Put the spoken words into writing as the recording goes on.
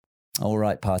All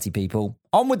right, party people,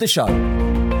 on with the show.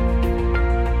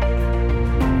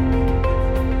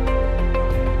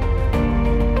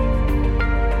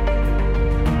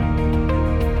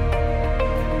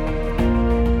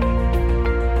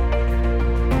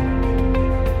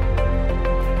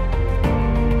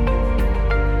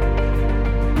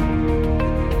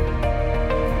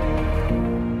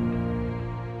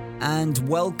 And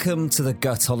welcome to the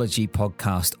Gutology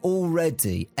podcast.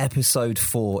 Already episode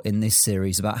 4 in this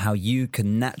series about how you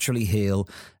can naturally heal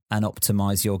and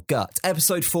optimize your gut.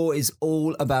 Episode 4 is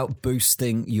all about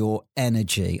boosting your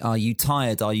energy. Are you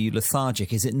tired? Are you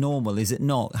lethargic? Is it normal? Is it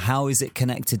not? How is it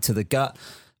connected to the gut?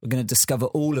 We're going to discover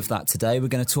all of that today. We're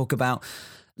going to talk about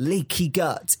leaky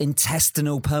gut,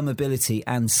 intestinal permeability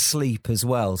and sleep as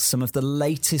well. Some of the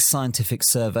latest scientific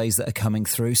surveys that are coming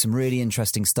through, some really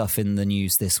interesting stuff in the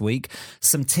news this week.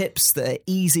 Some tips that are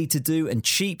easy to do and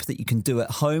cheap that you can do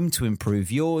at home to improve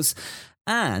yours.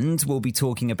 And we'll be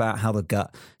talking about how the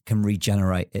gut can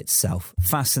regenerate itself.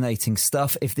 Fascinating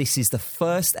stuff. If this is the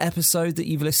first episode that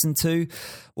you've listened to,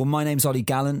 well, my name's Ollie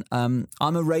Gallant. I'm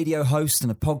a radio host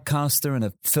and a podcaster and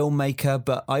a filmmaker,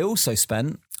 but I also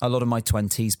spent a lot of my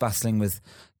 20s battling with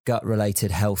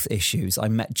gut-related health issues. I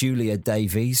met Julia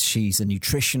Davies. She's a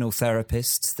nutritional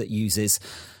therapist that uses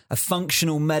a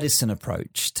functional medicine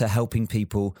approach to helping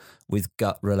people with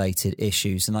gut-related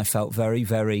issues. And I felt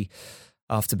very,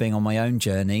 after being on my own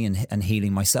journey and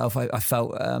healing myself, I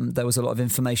felt there was a lot of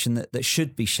information that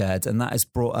should be shared. And that has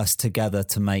brought us together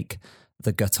to make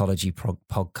the Gutology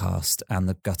podcast and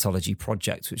the Gutology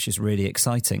project, which is really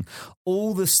exciting.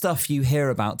 All the stuff you hear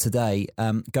about today,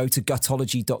 go to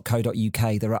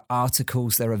gutology.co.uk. There are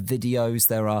articles, there are videos,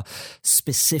 there are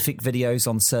specific videos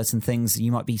on certain things.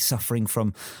 You might be suffering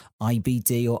from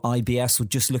IBD or IBS or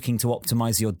just looking to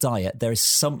optimize your diet. There is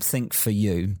something for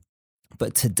you.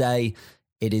 But today,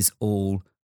 it is all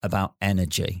about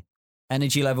energy.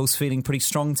 Energy levels feeling pretty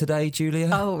strong today, Julia?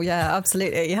 Oh, yeah,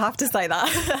 absolutely. You have to say that.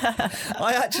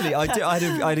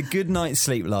 I had a good night's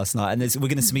sleep last night, and we're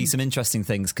going to see some interesting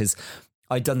things because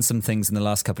I've done some things in the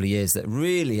last couple of years that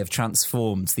really have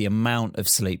transformed the amount of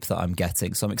sleep that I'm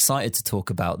getting. So I'm excited to talk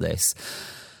about this.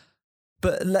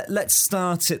 But let's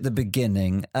start at the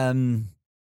beginning.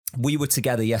 We were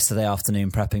together yesterday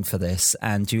afternoon prepping for this,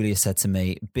 and Julia said to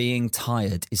me, being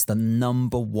tired is the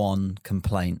number one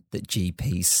complaint that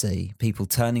GPs see. People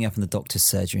turning up in the doctor's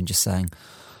surgery and just saying,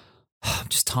 I'm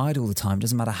just tired all the time. It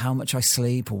doesn't matter how much I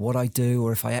sleep or what I do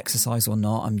or if I exercise or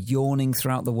not. I'm yawning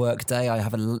throughout the workday. I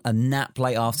have a nap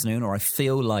late afternoon, or I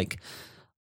feel like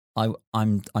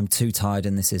I'm too tired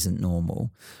and this isn't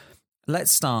normal.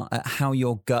 Let's start at how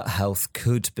your gut health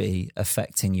could be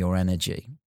affecting your energy.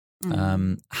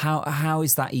 How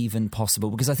is that even possible?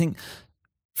 Because I think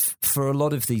for a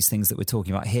lot of these things that we're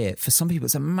talking about here, for some people,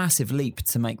 it's a massive leap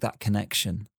to make that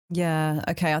connection. Yeah.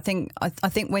 Okay. I think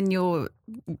when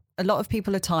a lot of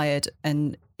people are tired,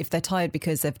 and if they're tired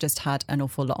because they've just had an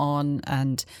awful lot on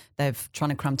and they're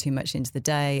trying to cram too much into the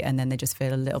day and then they just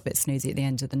feel a little bit snoozy at the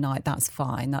end of the night, that's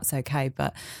fine. That's okay.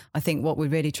 But I think what we're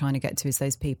really trying to get to is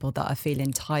those people that are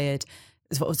feeling tired,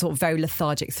 sort of very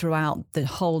lethargic throughout the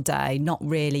whole day, not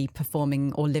really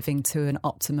performing or living to an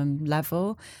optimum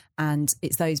level. And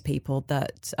it's those people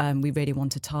that we really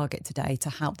want to target today to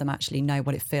help them actually know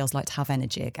what it feels like to have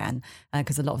energy again,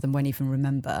 because a lot of them won't even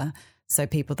remember. So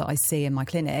people that I see in my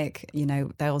clinic, you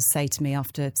know, they'll say to me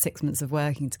after 6 months of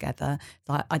working together,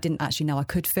 like, I didn't actually know I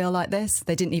could feel like this.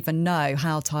 They didn't even know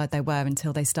how tired they were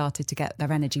until they started to get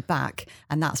their energy back.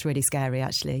 And that's really scary,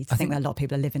 actually. I think that a lot of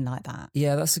people are living like that.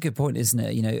 Yeah, that's a good point, isn't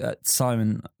it? You know,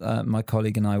 Simon, my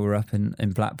colleague, and I were up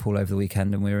in Blackpool over the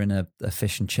weekend, and we were in a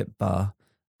fish and chip bar.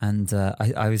 And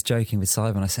I was joking with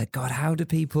Simon. I said, God, how do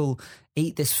people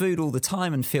eat this food all the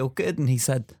time and feel good? And he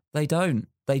said, they don't.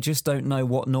 They just don't know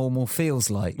what normal feels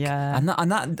like. Yeah. And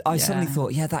that I suddenly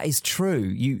thought, yeah, that is true.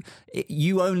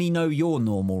 You only know your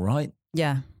normal, right?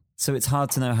 Yeah. So it's hard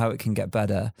to know how it can get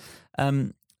better.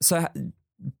 So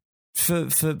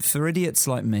for idiots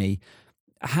like me,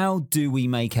 how do we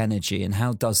make energy and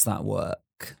how does that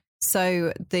work?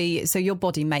 So your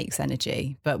body makes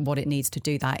energy, but what it needs to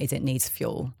do that is it needs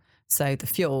fuel. So the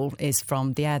fuel is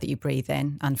from the air that you breathe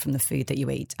in and from the food that you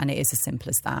eat. And it is as simple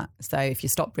as that. So if you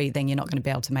stop breathing, you're not going to be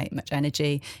able to make much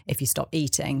energy. If you stop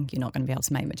eating, you're not going to be able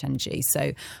to make much energy.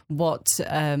 So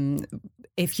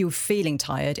if you're feeling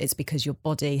tired, it's because your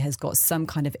body has got some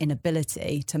kind of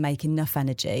inability to make enough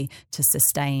energy to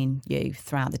sustain you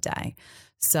throughout the day.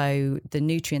 So the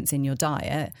nutrients in your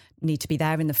diet need to be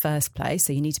there in the first place.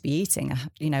 So you need to be eating,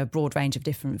 a broad range of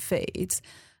different foods.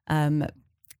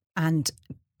 And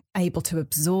able to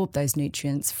absorb those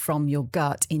nutrients from your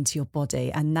gut into your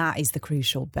body. And that is the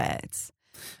crucial bit.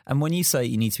 And when you say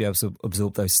you need to be able to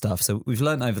absorb those stuff, so we've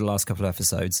learned over the last couple of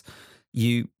episodes,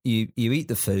 you eat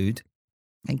the food,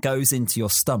 it goes into your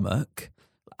stomach.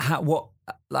 How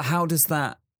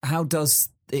does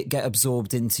it get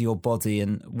absorbed into your body,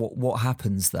 and what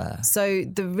happens there? So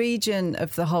the region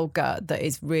of the whole gut that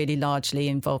is really largely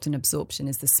involved in absorption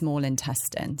is the small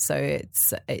intestine. So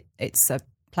it's a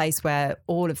place where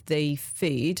all of the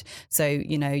food, so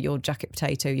your jacket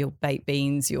potato, your baked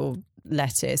beans, your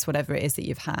lettuce, whatever it is that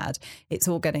you've had, it's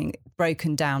all getting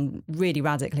broken down really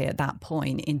radically at that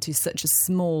point into such a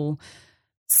small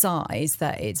size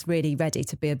that it's really ready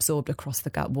to be absorbed across the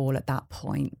gut wall at that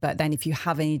point. But then if you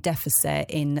have any deficit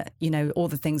in, all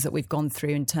the things that we've gone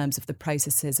through in terms of the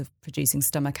processes of producing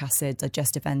stomach acid,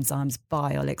 digestive enzymes,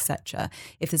 bile, etc.,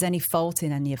 if there's any fault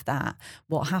in any of that,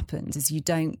 what happens is you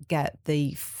don't get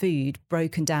the food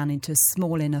broken down into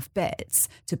small enough bits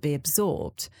to be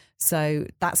absorbed. So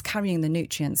that's carrying the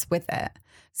nutrients with it.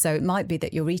 So it might be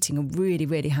that you're eating a really,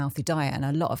 really healthy diet. And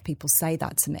a lot of people say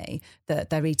that to me, that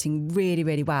they're eating really,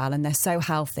 really well and they're so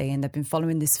healthy and they've been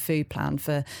following this food plan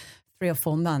for 3 or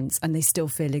 4 months and they still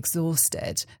feel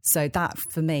exhausted. So that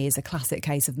for me is a classic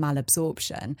case of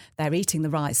malabsorption. They're eating the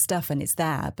right stuff and it's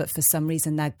there, but for some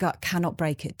reason their gut cannot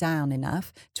break it down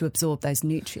enough to absorb those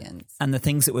nutrients. And the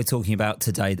things that we're talking about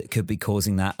today that could be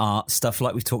causing that are stuff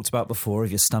like we've talked about before,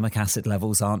 if your stomach acid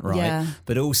levels aren't right. Yeah.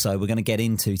 But also we're going to get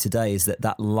into today is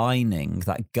that lining,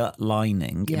 that gut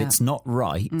lining, if it's not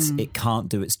right, it can't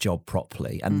do its job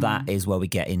properly. And that is where we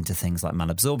get into things like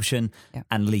malabsorption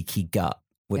and leaky gut,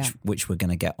 which we're going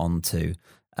to get onto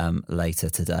later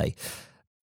today.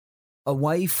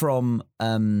 Away from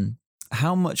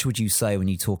how much would you say when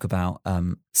you talk about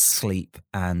sleep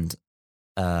and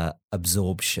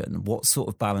absorption, what sort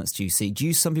of balance do you see?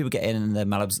 Some people get in and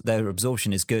their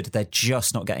absorption is good, they're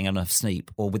just not getting enough sleep?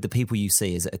 Or with the people you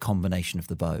see, is it a combination of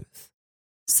the both?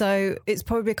 So it's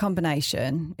probably a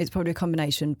combination.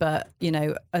 But,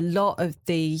 a lot of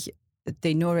the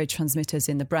neurotransmitters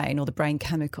in the brain, or the brain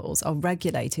chemicals, are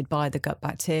regulated by the gut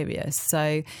bacteria.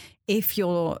 So if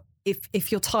you're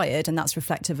tired and that's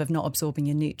reflective of not absorbing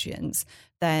your nutrients,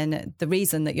 then the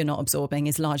reason that you're not absorbing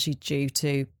is largely due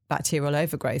to bacterial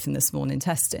overgrowth in the small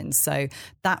intestine. So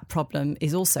that problem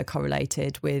is also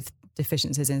correlated with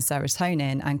deficiencies in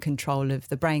serotonin and control of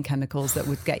the brain chemicals that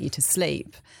would get you to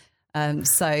sleep.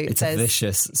 So it's a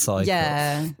vicious cycle.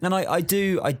 Yeah. And I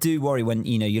do worry when,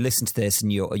 you listen to this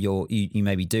and you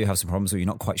maybe do have some problems or you're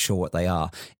not quite sure what they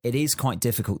are. It is quite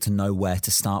difficult to know where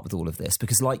to start with all of this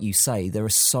because, like you say, there are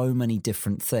so many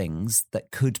different things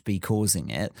that could be causing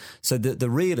it. So the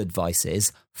real advice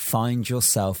is find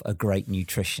yourself a great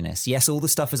nutritionist. Yes, all the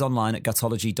stuff is online at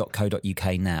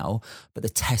gutology.co.uk now, but the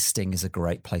testing is a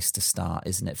great place to start,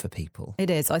 isn't it, for people? It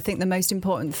is. I think the most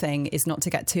important thing is not to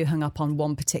get too hung up on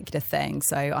one particular thing.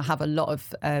 So I have a lot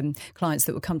of clients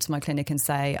that will come to my clinic and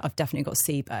say, I've definitely got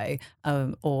SIBO,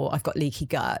 or I've got leaky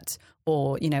gut,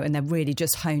 or, and they're really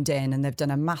just honed in and they've done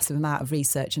a massive amount of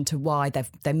research into why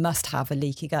they must have a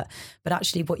leaky gut. But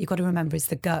actually what you've got to remember is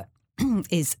the gut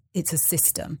it's a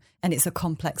system and it's a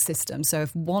complex system. So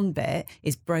if one bit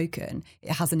is broken,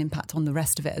 it has an impact on the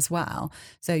rest of it as well.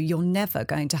 So you're never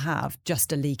going to have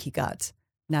just a leaky gut.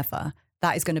 Never.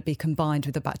 That is going to be combined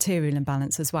with a bacterial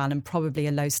imbalance as well, and probably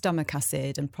a low stomach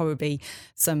acid and probably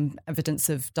some evidence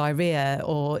of diarrhea,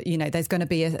 or, there's going to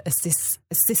be a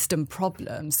system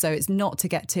problem. So it's not to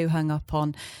get too hung up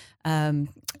on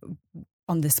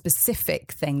the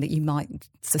specific thing that you might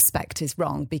suspect is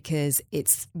wrong, because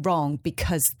it's wrong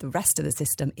because the rest of the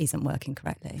system isn't working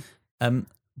correctly.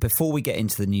 Before we get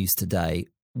into the news today,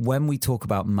 when we talk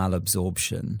about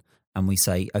malabsorption and we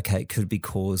say, okay, it could be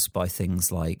caused by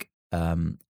things like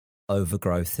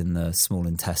overgrowth in the small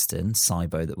intestine,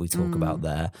 SIBO that we talk about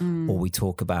there, or we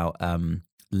talk about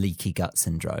leaky gut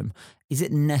syndrome. Is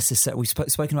it necessary? We've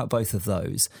spoken about both of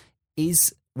those.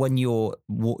 Is when your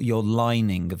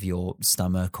lining of your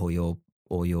stomach or your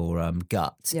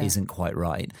gut isn't quite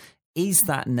right, is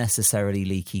that necessarily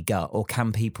leaky gut, or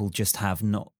can people just have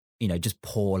just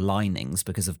poor linings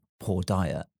because of poor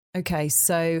diet? Okay,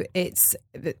 so it's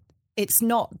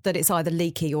not that it's either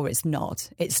leaky or it's not.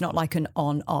 It's not like an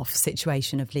on-off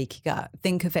situation of leaky gut.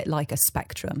 Think of it like a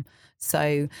spectrum.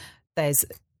 So there's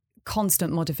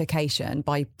constant modification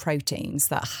by proteins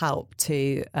that help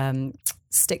to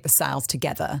stick the cells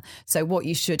together. So what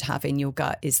you should have in your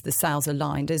gut is the cells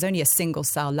aligned. There's only a single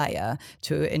cell layer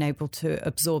to enable to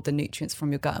absorb the nutrients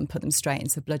from your gut and put them straight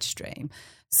into the bloodstream.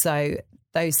 So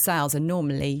those cells are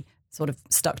normally sort of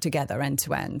stuck together end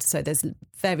to end. So there's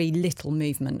very little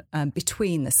movement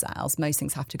between the cells. Most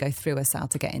things have to go through a cell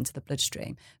to get into the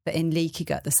bloodstream. But in leaky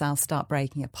gut, the cells start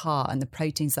breaking apart and the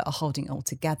proteins that are holding it all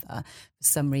together, for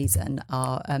some reason,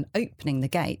 are opening the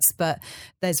gates. But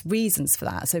there's reasons for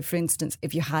that. So for instance,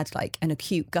 if you had like an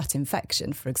acute gut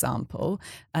infection, for example,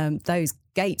 those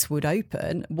gates would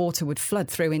open, water would flood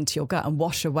through into your gut and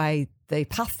wash away the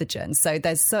pathogen. So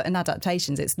there's certain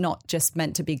adaptations. It's not just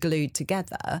meant to be glued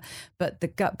together, but the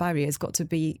gut barrier has got to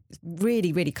be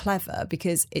really, really clever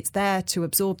because it's there to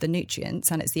absorb the nutrients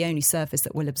and it's the only surface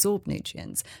that will absorb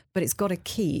nutrients, but it's got to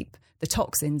keep the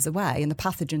toxins away and the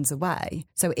pathogens away.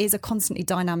 So it is a constantly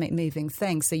dynamic moving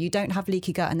thing. So you don't have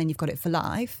leaky gut and then you've got it for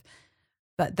life.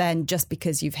 But then just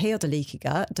because you've healed a leaky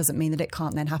gut doesn't mean that it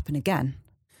can't then happen again.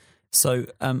 So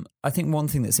I think one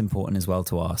thing that's important as well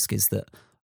to ask is that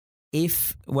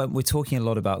when we're talking a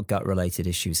lot about gut-related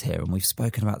issues here, and we've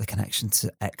spoken about the connection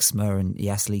to eczema and,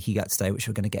 yes, leaky gut today, which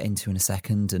we're going to get into in a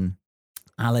second, and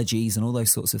allergies and all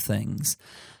those sorts of things,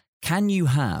 can you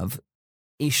have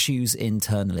issues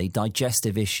internally,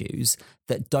 digestive issues,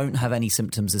 that don't have any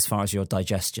symptoms as far as your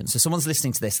digestion? So someone's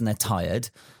listening to this and they're tired,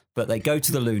 but they go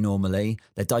to the loo normally,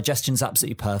 their digestion's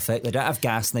absolutely perfect, they don't have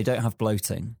gas and they don't have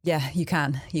bloating. Yeah, you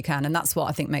can. And that's what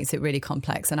I think makes it really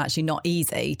complex and actually not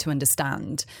easy to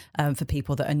understand for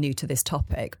people that are new to this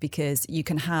topic, because you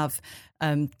can have,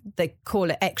 they call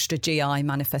it extra GI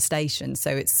manifestation.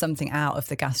 So it's something out of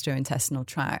the gastrointestinal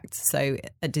tract. So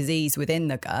a disease within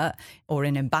the gut or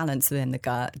an imbalance within the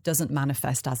gut doesn't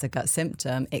manifest as a gut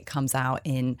symptom. It comes out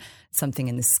in something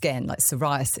in the skin, like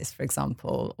psoriasis, for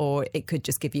example, or it could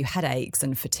just give you headaches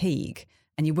and fatigue.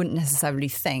 And you wouldn't necessarily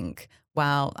think,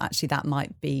 well, actually that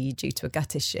might be due to a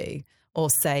gut issue.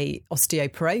 Or say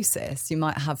osteoporosis, you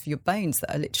might have your bones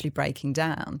that are literally breaking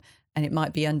down and it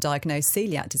might be undiagnosed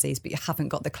celiac disease, but you haven't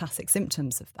got the classic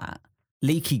symptoms of that.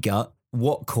 Leaky gut,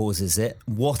 what causes it?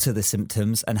 What are the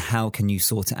symptoms and how can you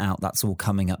sort it out? That's all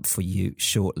coming up for you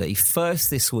shortly. First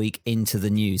this week, into the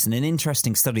news, and an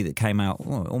interesting study that came out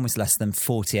almost less than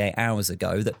 48 hours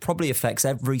ago that probably affects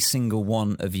every single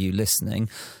one of you listening.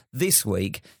 This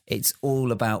week, it's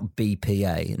all about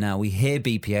BPA. Now, we hear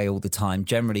BPA all the time,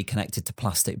 generally connected to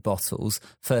plastic bottles.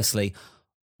 Firstly,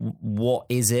 what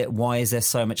is it? Why is there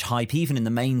so much hype, even in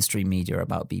the mainstream media,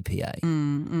 about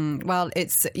BPA? Well,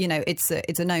 it's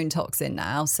a known toxin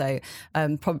now. So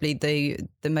probably the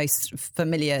most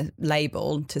familiar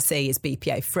label to see is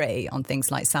BPA free on things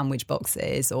like sandwich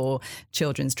boxes or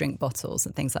children's drink bottles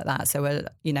and things like that. So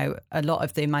a lot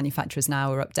of the manufacturers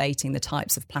now are updating the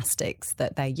types of plastics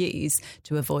that they use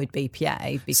to avoid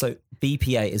BPA. So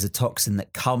BPA is a toxin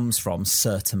that comes from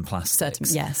certain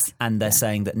plastics. Yes. And they're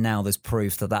saying that now there's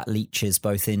proof that leaches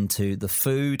both into the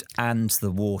food and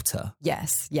the water.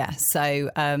 Yes. So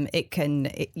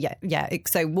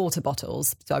so water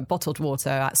bottles, so bottled water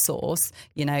at source,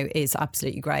 is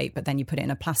absolutely great. But then you put it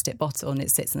in a plastic bottle and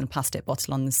it sits in a plastic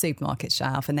bottle on the supermarket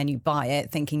shelf, and then you buy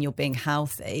it thinking you're being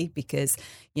healthy because,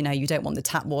 you don't want the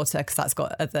tap water because that's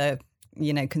got other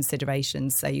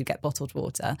considerations. So you get bottled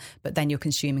water, but then you're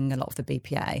consuming a lot of the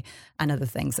BPA and other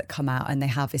things that come out, and they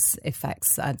have this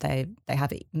effects. They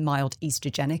have mild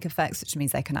estrogenic effects, which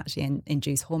means they can actually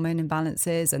induce hormone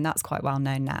imbalances, and that's quite well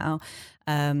known now.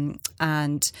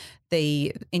 And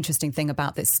the interesting thing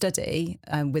about this study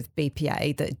with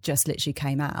BPA that just literally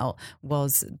came out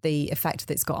was the effect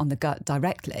that it's got on the gut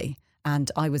directly. And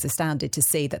I was astounded to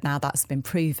see that now that's been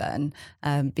proven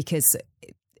because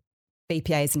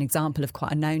BPA is an example of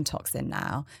quite a known toxin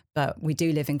now, but we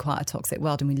do live in quite a toxic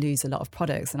world and we lose a lot of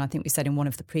products. And I think we said in one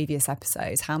of the previous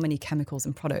episodes, how many chemicals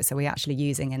and products are we actually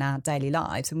using in our daily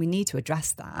lives? And we need to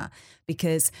address that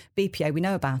because BPA, we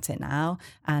know about it now,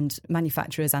 and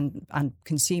manufacturers and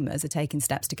consumers are taking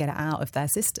steps to get it out of their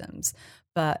systems,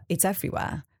 but it's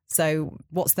everywhere. So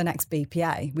what's the next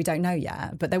BPA? We don't know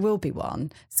yet, but there will be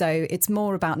one. So it's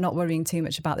more about not worrying too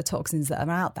much about the toxins that are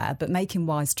out there, but making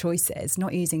wise choices,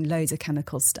 not using loads of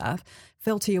chemical stuff.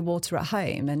 Filter your water at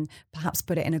home and perhaps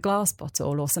put it in a glass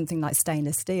bottle or something like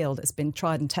stainless steel that's been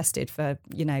tried and tested for,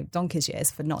 donkey's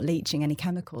years for not leaching any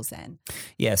chemicals in.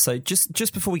 Yeah, so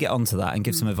just before we get onto that and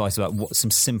give some advice about some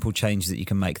simple changes that you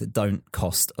can make that don't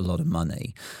cost a lot of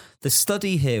money. The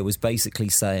study here was basically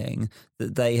saying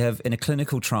that they have, in a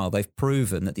clinical trial, they've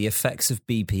proven that the effects of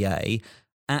BPA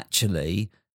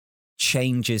actually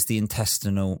changes the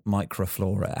intestinal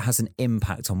microflora. It has an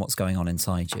impact on what's going on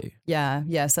inside you.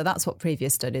 Yeah. So that's what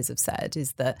previous studies have said,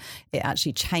 is that it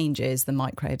actually changes the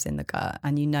microbes in the gut.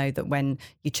 And you know that when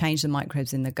you change the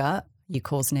microbes in the gut, you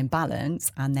cause an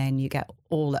imbalance, and then you get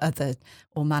all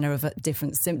manner of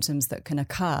different symptoms that can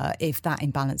occur if that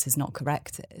imbalance is not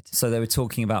corrected. So they were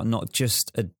talking about not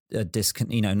just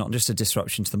not just a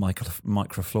disruption to the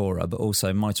microflora, but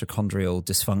also mitochondrial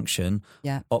dysfunction,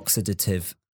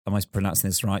 oxidative, am I pronouncing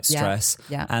this right? Stress.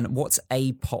 Yeah. And what's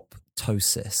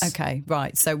apoptosis? Okay,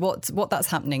 right. So what that's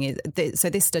happening is, so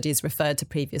this study is referred to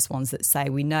previous ones that say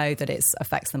we know that it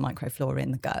affects the microflora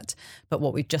in the gut, but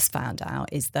what we've just found out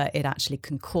is that it actually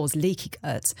can cause leaky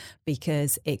gut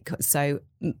because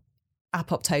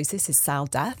apoptosis is cell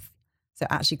death. So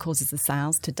it actually causes the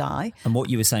cells to die. And what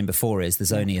you were saying before is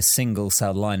there's only a single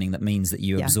cell lining that means that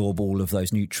you absorb all of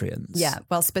those nutrients. Yeah.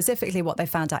 Well, specifically what they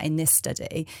found out in this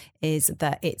study is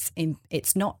that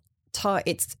it's not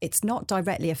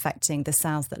directly affecting the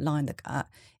cells that line the gut.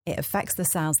 It affects the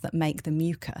cells that make the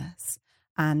mucus.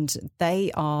 And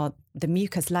the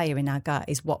mucus layer in our gut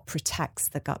is what protects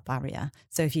the gut barrier.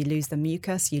 So if you lose the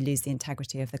mucus, you lose the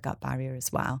integrity of the gut barrier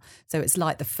as well. So it's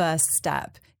like the first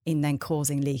step in then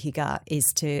causing leaky gut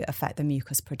is to affect the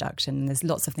mucus production. And there's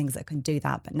lots of things that can do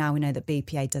that, but now we know that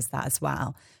BPA does that as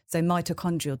well. So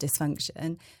mitochondrial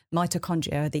dysfunction,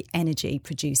 mitochondria are the energy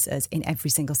producers in every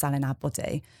single cell in our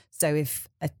body. So if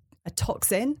a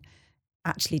toxin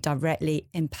actually directly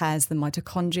impairs the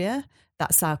mitochondria,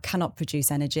 that cell cannot produce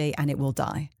energy and it will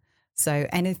die. So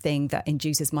anything that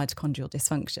induces mitochondrial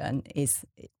dysfunction is,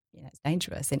 it's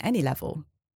dangerous in any level.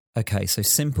 Okay, so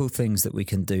simple things that we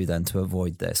can do then to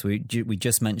avoid this. We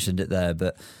just mentioned it there,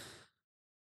 but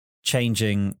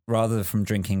changing, rather from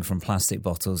drinking from plastic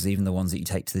bottles, even the ones that you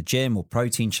take to the gym or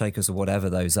protein shakers or whatever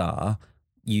those are,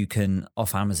 you can,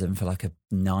 off Amazon for like a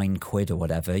 £9 or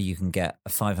whatever, you can get a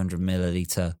 500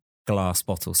 milliliter glass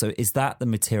bottle. So is that the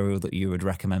material that you would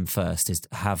recommend first, is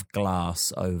to have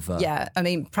glass over? Yeah, I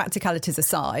mean, practicalities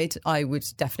aside, I would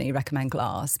definitely recommend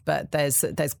glass, but there's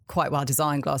quite well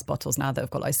designed glass bottles now that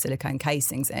have got like silicone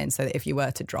casings in, so that if you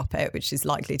were to drop it, which is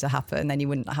likely to happen, then you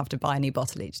wouldn't have to buy a new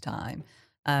bottle each time.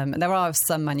 And there are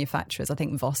some manufacturers, I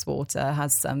think Voss Water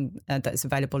has some that's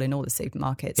available in all the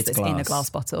supermarkets that's in a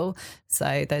glass bottle.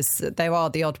 So there are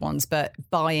the odd ones, but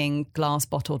buying glass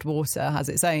bottled water has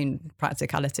its own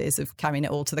practicalities of carrying it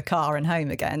all to the car and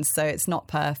home again. So it's not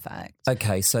perfect.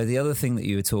 Okay, so the other thing that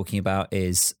you were talking about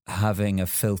is having a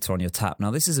filter on your tap.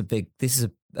 Now this is a big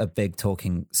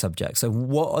talking subject. So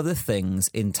what are the things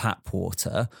in tap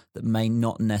water that may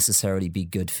not necessarily be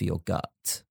good for your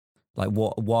gut? Like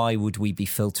why would we be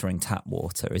filtering tap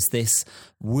water? Is this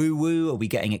woo-woo? Are we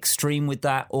getting extreme with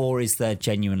that? Or is there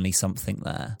genuinely something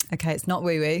there? Okay, it's not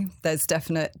woo-woo. There's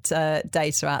definite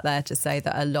data out there to say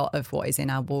that a lot of what is in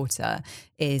our water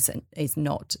is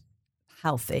not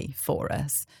healthy for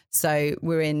us. So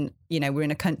we're in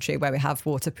a country where we have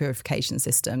water purification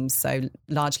systems. So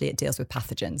largely it deals with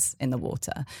pathogens in the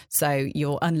water. So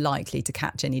you're unlikely to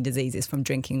catch any diseases from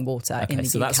drinking water in the UK.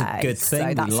 So that's a good thing.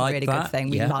 So that's a really good thing.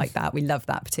 We like that. We love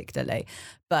that particularly.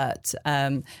 But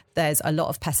there's a lot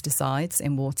of pesticides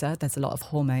in water. There's a lot of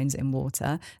hormones in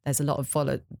water. There's a lot of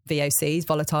VOCs,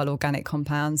 volatile organic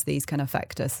compounds. These can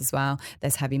affect us as well.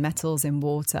 There's heavy metals in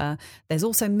water. There's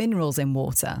also minerals in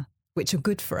water, which are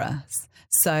good for us.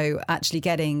 So actually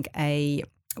getting a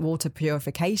water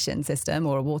purification system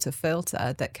or a water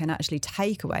filter that can actually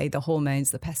take away the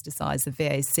hormones, the pesticides, the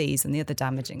VOCs and the other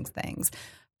damaging things,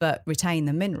 but retain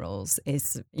the minerals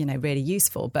is, really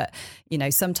useful. But,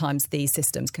 sometimes these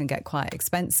systems can get quite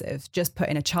expensive. Just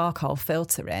putting a charcoal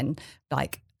filter in,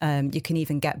 you can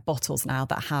even get bottles now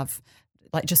that have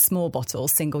just small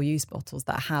bottles, single-use bottles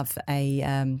that have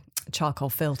a charcoal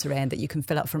filter in that you can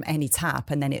fill up from any tap,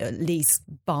 and then it at least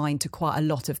bind to quite a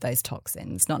lot of those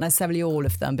toxins. Not necessarily all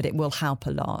of them, but it will help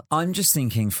a lot. I'm just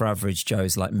thinking for average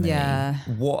Joes like me,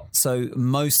 so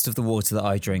most of the water that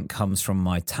I drink comes from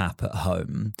my tap at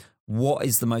home. What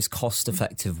is the most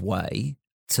cost-effective way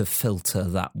to filter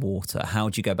that water? How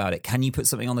do you go about it? Can you put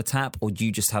something on the tap, or do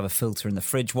you just have a filter in the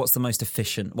fridge? What's the most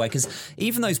efficient way? Because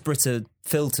even those Brita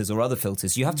filters or other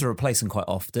filters, you have to replace them quite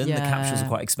often. The capsules are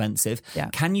quite expensive.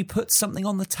 Can you put something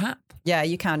on the tap? Yeah,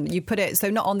 you can. You put it, so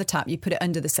not on the tap, you put it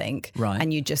under the sink, right?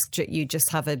 And you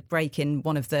just have a break in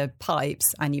one of the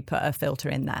pipes and you put a filter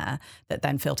in there that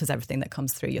then filters everything that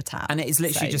comes through your tap. And it is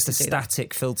literally just a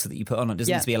static filter that you put on. It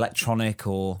doesn't need to be electronic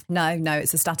or... No,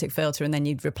 it's a static filter, and then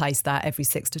you'd replace that every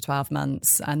 6 to 12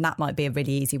 months, and that might be a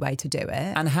really easy way to do it.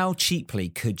 And how cheaply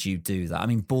could you do that? I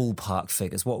mean, ballpark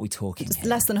figures, what are we talking here?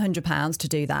 Less than £100 to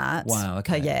do that. Wow,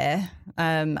 okay. Per year.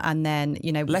 And then,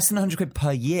 less than £100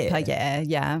 per year? Per year,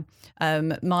 yeah.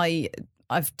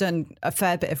 I've done a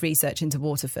fair bit of research into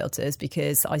water filters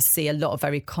because I see a lot of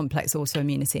very complex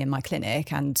autoimmunity in my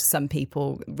clinic, and some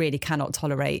people really cannot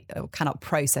tolerate or cannot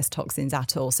process toxins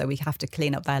at all. So we have to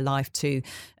clean up their life to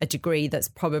a degree that's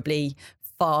probably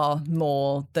far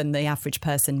more than the average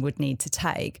person would need to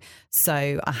take.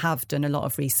 So I have done a lot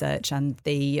of research, and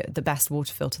the best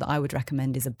water filter that I would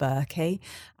recommend is a Berkey,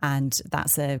 and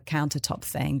that's a countertop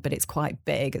thing, but it's quite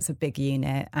big. It's a big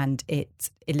unit, and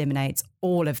it eliminates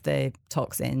all of the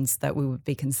toxins that we would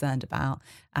be concerned about,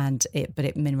 but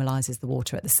it mineralizes the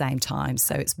water at the same time.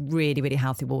 So it's really, really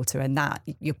healthy water, and that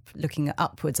you're looking at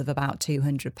upwards of about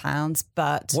 £200.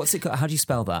 But what's it called? How do you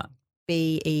spell that?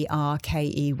 Berkey.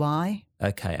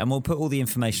 Okay, and we'll put all the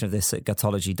information of this at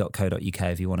gutology.co.uk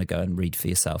if you want to go and read for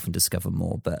yourself and discover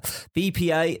more. But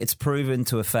BPA, it's proven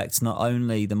to affect not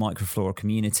only the microflora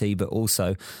community, but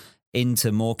also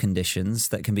into more conditions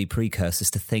that can be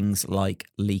precursors to things like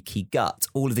leaky gut.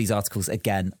 All of these articles,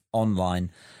 again,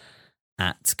 online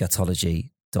at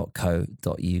gutology.co.uk.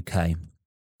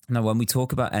 Now, when we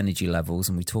talk about energy levels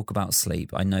and we talk about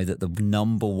sleep, I know that the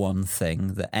number one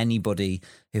thing that anybody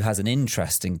who has an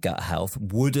interest in gut health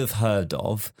would have heard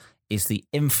of is the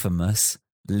infamous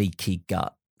leaky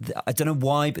gut. I don't know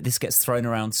why, but this gets thrown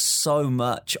around so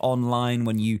much online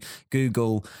when you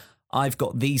Google, I've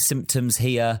got these symptoms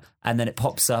here, and then it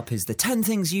pops up is the 10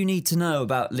 things you need to know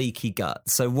about leaky gut.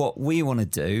 So what we want to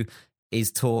do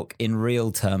is talk in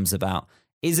real terms about,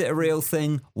 is it a real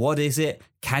thing? What is it?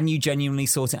 Can you genuinely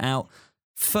sort it out?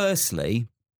 Firstly,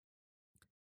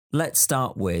 let's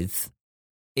start with,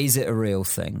 is it a real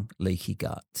thing, leaky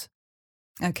gut?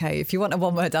 Okay, if you want a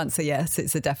one-word answer, yes,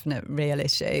 it's a definite real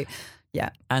issue. Yeah.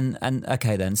 And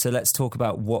okay then, so let's talk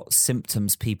about what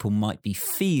symptoms people might be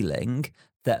feeling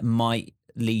that might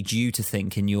lead you to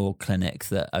think in your clinic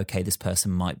that, okay, this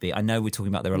person might be, I know we're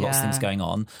talking about there are lots of things going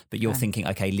on, but you're thinking,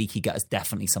 okay, leaky gut is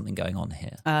definitely something going on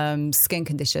here. Skin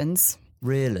conditions.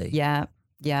 Really? Yeah.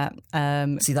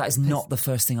 See, that is not the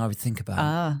first thing I would think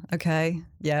about. Okay.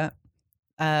 Yeah.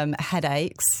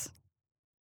 Headaches.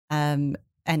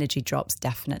 Energy drops,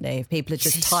 definitely. If people are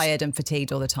just tired and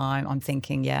fatigued all the time, I'm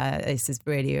thinking, this is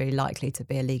really, really likely to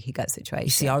be a leaky gut situation. You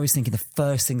see, I was thinking the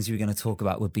first things you were going to talk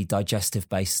about would be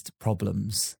digestive-based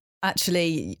problems.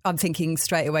 Actually, I'm thinking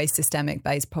straight away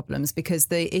systemic-based problems, because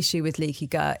the issue with leaky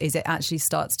gut is it actually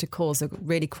starts to cause a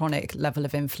really chronic level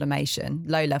of inflammation,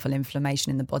 low-level inflammation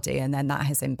in the body, and then that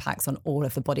has impacts on all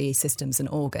of the body systems and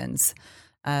organs.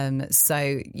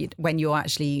 When you're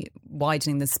actually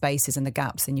widening the spaces and the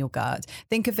gaps in your gut,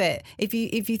 think of it, if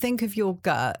you think of your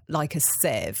gut like a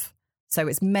sieve, so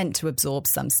it's meant to absorb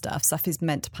some stuff is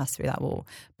meant to pass through that wall,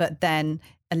 but then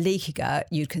a leaky gut,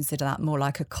 you'd consider that more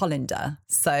like a colander,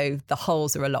 so the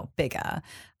holes are a lot bigger.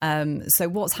 So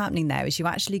what's happening there is you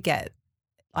actually get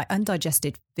like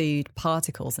undigested food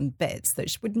particles and bits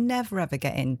that would never ever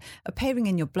get in, appearing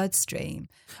in your bloodstream.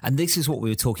 And this is what we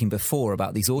were talking before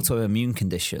about these autoimmune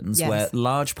conditions where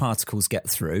large particles get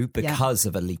through because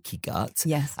of a leaky gut.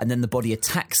 Yes. And then the body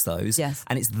attacks those. Yes.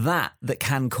 And it's that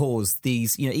can cause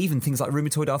these, even things like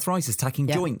rheumatoid arthritis, attacking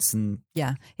joints. And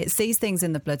it sees things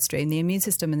in the bloodstream. The immune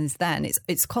system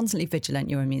it's constantly vigilant,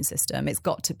 your immune system. It's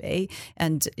got to be.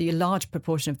 And a large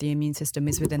proportion of the immune system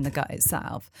is within the gut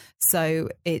itself. So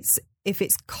if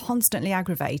it's constantly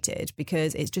aggravated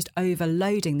because it's just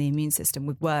overloading the immune system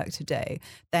with work to do,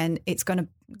 then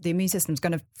the immune system's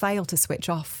going to fail to switch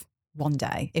off one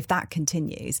day if that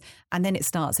continues, and then it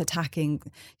starts attacking.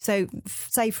 So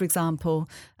say, for example,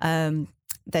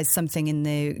 there's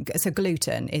something so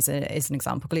gluten is an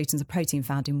example. Gluten's a protein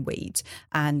found in wheat,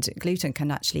 and gluten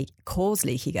can actually cause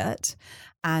leaky gut,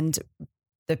 and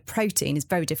the protein is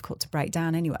very difficult to break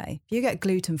down anyway. If you get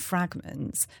gluten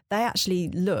fragments, they actually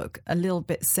look a little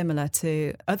bit similar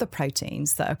to other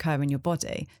proteins that occur in your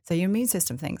body. So your immune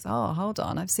system thinks, oh, hold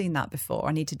on, I've seen that before,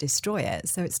 I need to destroy it.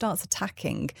 So it starts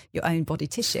attacking your own body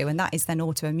tissue, and that is then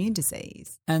autoimmune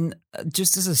disease. And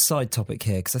just as a side topic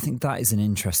here, because I think that is an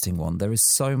interesting one, there is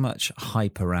so much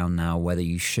hype around now whether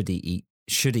you should eat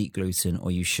gluten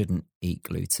or you shouldn't eat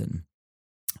gluten.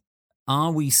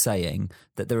 Are we saying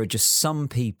that there are just some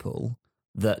people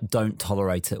that don't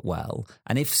tolerate it well?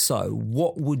 And if so,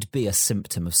 what would be a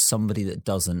symptom of somebody that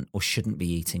doesn't or shouldn't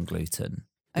be eating gluten?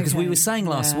 Because we were saying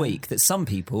last week that some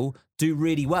people do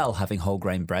really well having whole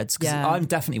grain breads, because I'm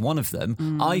definitely one of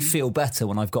them. I feel better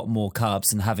when I've got more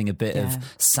carbs and having a bit of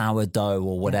sourdough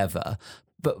or whatever.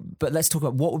 But let's talk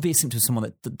about what would be a symptom of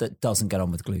someone that doesn't get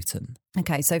on with gluten.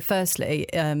 Okay, so firstly,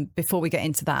 before we get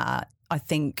into that, I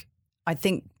think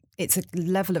it's a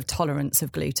level of tolerance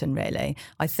of gluten, really.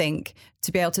 I think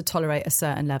to be able to tolerate a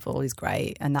certain level is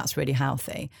great, and that's really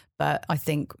healthy. But I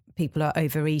think people are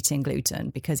overeating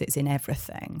gluten because it's in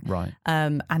everything. Right.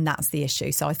 And that's the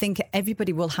issue. So I think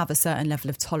everybody will have a certain level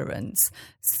of tolerance.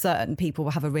 Certain people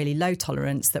will have a really low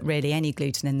tolerance that really any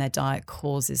gluten in their diet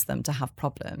causes them to have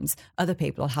problems. Other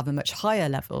people will have a much higher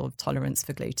level of tolerance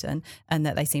for gluten and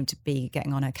that they seem to be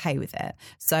getting on okay with it.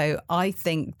 So I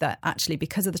think that actually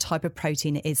because of the type of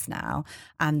protein it is now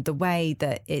and the way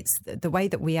that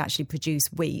we actually produce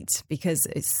wheat, because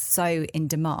it's so in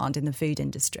demand in the food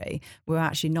industry, we're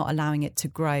actually not allowing it to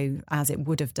grow as it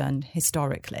would have done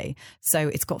historically. So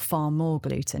it's got far more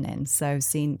gluten in. So I've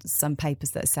seen some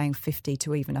papers that are saying 50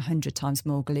 to even 100 times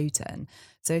more gluten.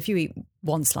 So if you eat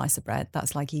one slice of bread,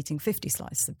 that's like eating 50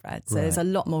 slices of bread. So there's a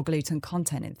lot more gluten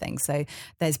content in things. So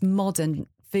there's modern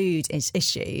food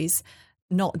issues,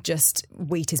 not just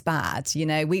wheat is bad. You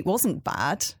know, wheat wasn't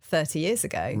bad 30 years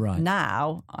ago. Right.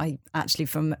 Now, I actually,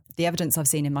 from the evidence I've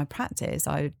seen in my practice,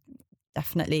 I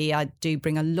do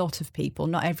bring a lot of people,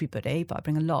 not everybody, but I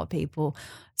bring a lot of people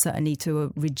certainly to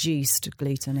a reduced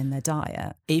gluten in their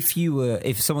diet.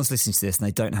 If someone's listening to this and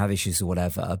they don't have issues or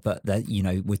whatever, but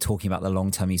we're talking about the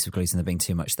long-term use of gluten, there being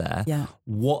too much there. Yeah.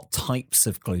 What types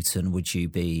of gluten would you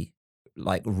be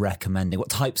like recommending? What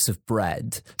types of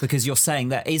bread? Because you're saying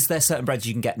that is there certain breads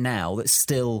you can get now that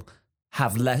still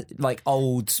have like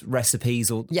old recipes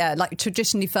or like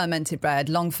traditionally fermented bread,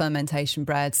 long fermentation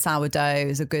bread, sourdough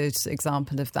is a good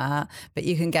example of that. But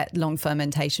you can get long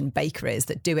fermentation bakeries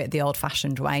that do it the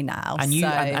old-fashioned way now,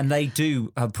 and they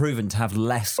do have proven to have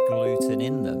less gluten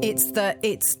in them.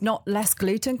 It's not less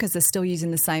gluten because they're still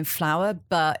using the same flour,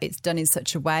 but it's done in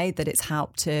such a way that it's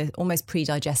helped to almost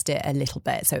pre-digest it a little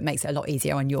bit, so it makes it a lot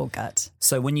easier on your gut.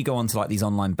 So when you go onto like these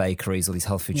online bakeries or these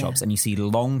health food shops and you see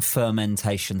long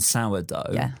fermentation sourdough,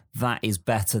 that is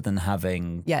better than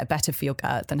having... Yeah, better for your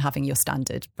gut than having your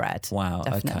standard bread. Wow,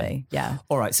 definitely. Okay. Yeah.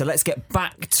 All right, so let's get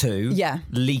back to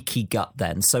leaky gut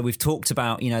then. So we've talked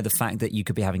about, the fact that you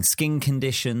could be having skin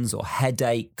conditions or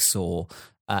headaches or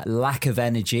lack of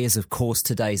energy is, of course,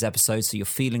 today's episode. So you're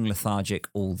feeling lethargic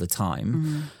all the time.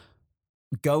 Mm-hmm.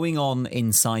 Going on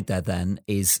inside there then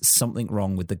is something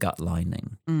wrong with the gut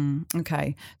lining.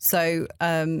 Okay. So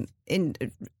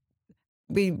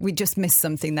we just missed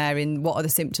something there in what are the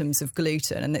symptoms of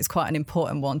gluten, and it's quite an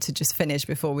important one to just finish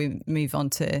before we move on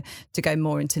to go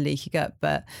more into leaky gut.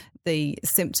 But the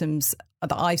symptoms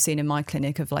that I've seen in my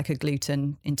clinic of like a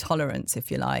gluten intolerance, if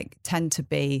you like, tend to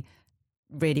be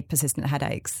really persistent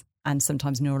headaches and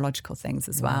sometimes neurological things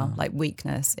as well, like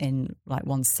weakness in like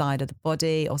one side of the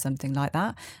body or something like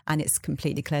that. And it's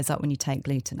completely clears up when you take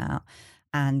gluten out.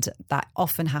 And that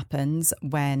often happens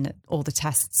when all the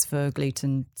tests for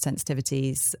gluten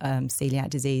sensitivities, celiac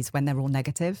disease, when they're all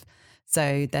negative.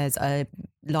 So there's a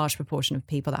large proportion of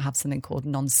people that have something called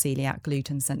non-celiac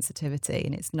gluten sensitivity,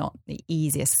 and it's not the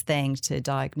easiest thing to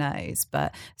diagnose,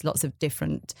 but there's lots of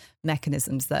different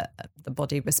mechanisms that the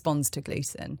body responds to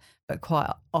gluten, but quite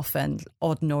often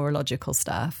odd neurological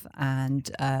stuff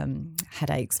and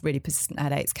headaches, really persistent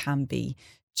headaches can be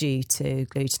due to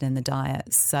gluten in the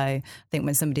diet. So I think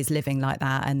when somebody's living like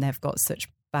that and they've got such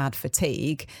bad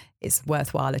fatigue, it's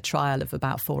worthwhile a trial of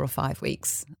about 4 or 5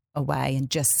 weeks away and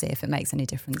just see if it makes any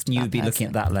difference to you that would be person. looking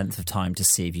at that length of time to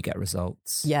see if you get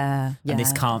results. Yeah. And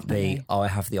this can't definitely be, I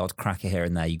have the odd cracker here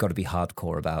and there. You've got to be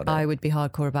hardcore about it. I would be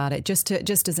hardcore about it, just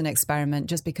as an experiment,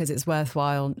 just because it's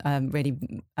worthwhile. Really,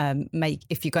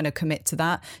 if you're going to commit to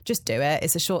that, just do it.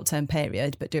 It's a short-term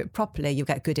period, but do it properly. You'll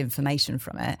get good information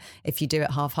from it. If you do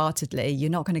it half-heartedly, you're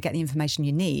not going to get the information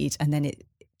you need, and then it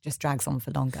just drags on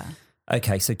for longer.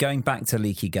 Okay, so going back to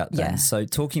leaky gut then. Yeah. So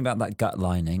talking about that gut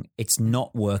lining, it's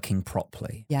not working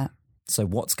properly. Yeah. So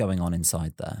what's going on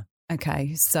inside there?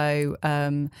 Okay, so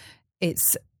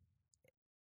if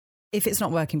it's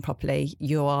not working properly,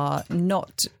 you are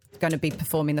not going to be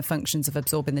performing the functions of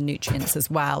absorbing the nutrients as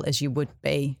well as you would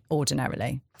be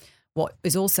ordinarily. What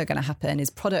is also going to happen is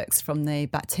products from the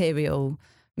bacterial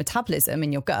metabolism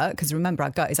in your gut, because remember, our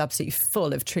gut is absolutely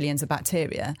full of trillions of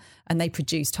bacteria and they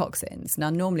produce toxins. Now,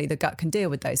 normally the gut can deal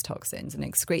with those toxins and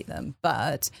excrete them,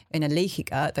 but in a leaky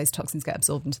gut, those toxins get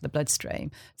absorbed into the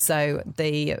bloodstream. So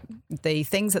the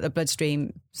things that the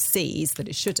bloodstream sees that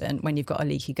it shouldn't when you've got a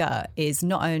leaky gut is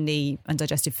not only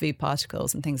undigested food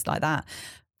particles and things like that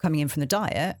coming in from the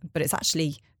diet, but it's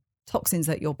actually toxins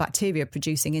that your bacteria are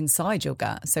producing inside your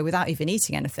gut. So without even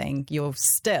eating anything, you're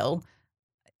still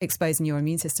exposing your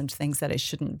immune system to things that it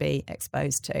shouldn't be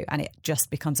exposed to, and it just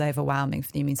becomes overwhelming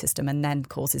for the immune system and then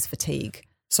causes fatigue.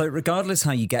 So regardless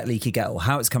how you get leaky gut or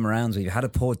how it's come around, whether you've had a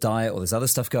poor diet or there's other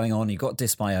stuff going on, you've got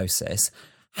dysbiosis,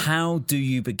 how do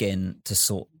you begin to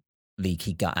sort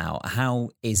leaky gut out?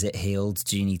 How is it healed?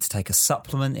 Do you need to take a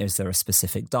supplement? Is there a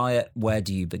specific diet? Where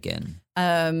do you begin?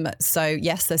 So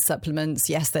yes, there's supplements.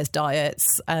 Yes, there's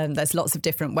diets. There's lots of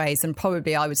different ways. And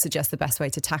probably I would suggest the best way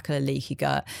to tackle a leaky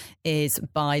gut is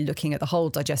by looking at the whole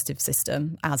digestive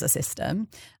system as a system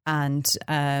and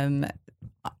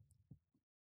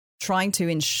trying to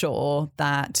ensure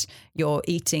that you're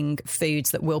eating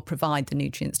foods that will provide the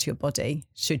nutrients to your body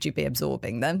should you be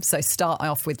absorbing them. So start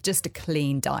off with just a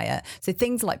clean diet. So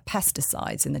things like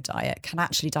pesticides in the diet can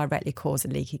actually directly cause a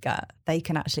leaky gut. They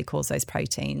can actually cause those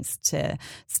proteins to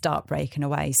start breaking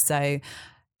away. So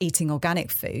eating organic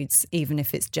foods, even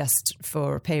if it's just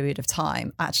for a period of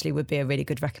time, actually would be a really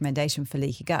good recommendation for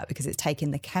leaky gut because it's taking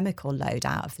the chemical load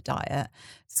out of the diet.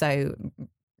 So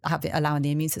allowing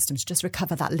the immune system to just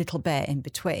recover that little bit in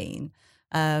between.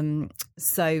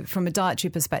 So from a dietary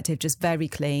perspective, just very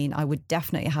clean. I would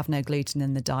definitely have no gluten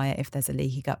in the diet if there's a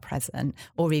leaky gut present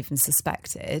or even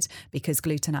suspected, because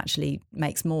gluten actually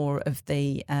makes more of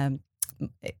the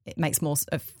it makes more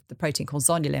of the protein called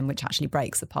zonulin, which actually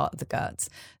breaks apart the gut.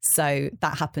 So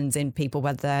that happens in people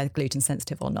whether they're gluten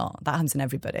sensitive or not. That happens in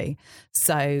everybody.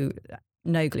 So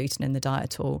no gluten in the diet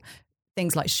at all.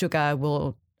 Things like sugar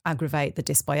will aggravate the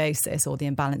dysbiosis or the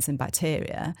imbalance in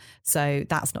bacteria. So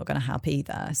that's not going to help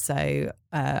either. So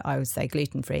I would say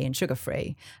gluten-free and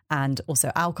sugar-free. And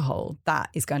also alcohol, that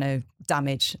is going to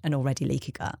damage an already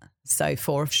leaky gut. So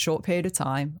for a short period of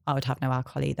time, I would have no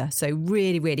alcohol either. So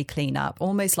really, really clean up,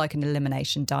 almost like an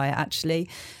elimination diet, actually.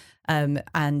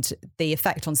 And the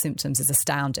effect on symptoms is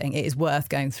astounding. It is worth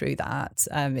going through that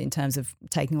in terms of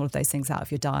taking all of those things out of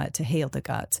your diet to heal the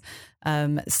gut.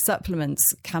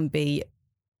 Supplements can be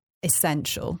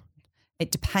essential.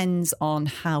 It depends on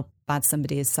how bad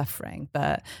somebody is suffering,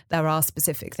 but there are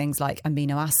specific things like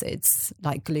amino acids,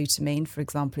 like glutamine, for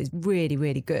example, is really,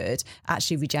 really good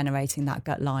actually regenerating that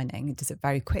gut lining. It does it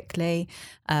very quickly.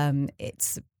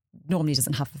 It's normally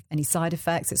doesn't have any side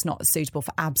effects. It's not suitable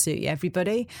for absolutely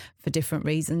everybody for different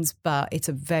reasons, but it's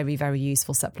a very, very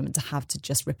useful supplement to have to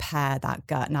just repair that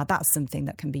gut. Now, that's something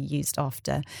that can be used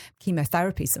after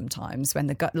chemotherapy sometimes when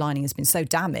the gut lining has been so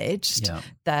damaged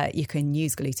that you can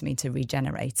use glutamine to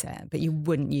regenerate it, but you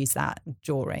wouldn't use that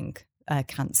during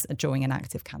an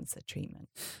active cancer treatment.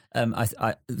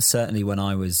 I certainly when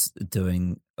I was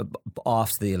doing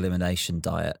after the elimination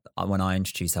diet, when I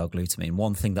introduced L-glutamine,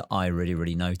 one thing that I really,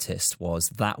 really noticed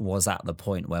was at the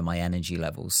point where my energy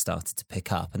levels started to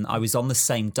pick up. And I was on the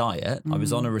same diet. I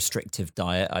was on a restrictive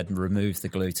diet. I'd removed the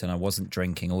gluten. I wasn't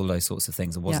drinking, all those sorts of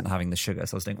things. I wasn't having the sugar.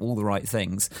 So I was doing all the right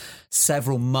things.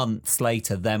 Several months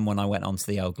later, then when I went onto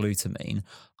the L-glutamine,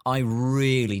 I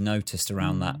really noticed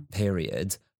around that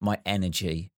period my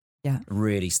energy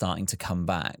really starting to come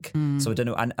back. So I don't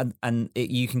know, and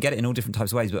you can get it in all different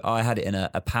types of ways, but I had it in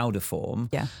a powder form.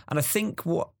 And I think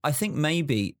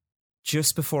maybe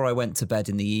just before I went to bed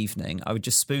in the evening, I would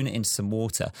just spoon it into some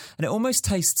water, and it almost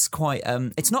tastes quite.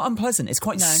 It's not unpleasant. It's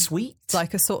quite sweet. It's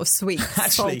like a sort of sweet,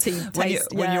 actually, salty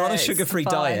taste. When you're on a sugar-free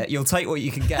diet, you'll take what you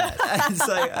can get. And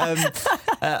so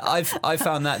I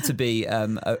found that to be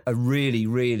a really,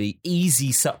 really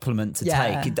easy supplement to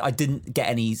take. I didn't get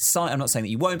any side. I'm not saying that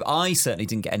you won't, but I certainly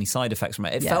didn't get any side effects from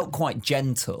it. It felt quite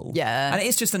gentle. And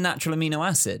it's just a natural amino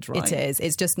acid, right? It is.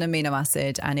 It's just an amino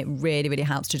acid, and it really, really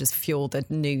helps to just fuel the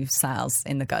new cells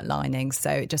in the gut lining. So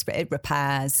it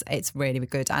repairs. It's really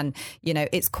good, and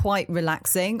it's quite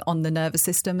relaxing on the nervous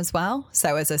system as well.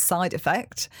 So as a side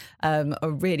effect,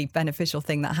 a really beneficial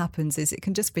thing that happens is it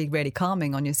can just be really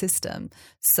calming on your system.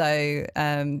 So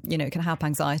it can help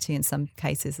anxiety in some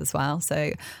cases as well.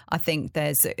 So I think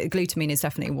glutamine is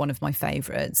definitely one of my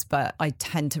favourites, but I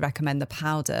tend to recommend the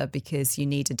powder because you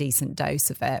need a decent dose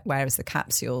of it, whereas the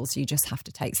capsules you just have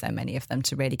to take so many of them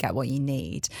to really get what you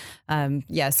need.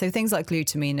 So things like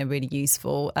glutamine are really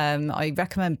useful. I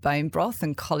recommend bone broth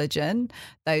and collagen,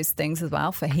 those things as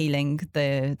well for healing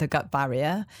the gut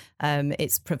barrier.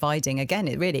 It's providing, again,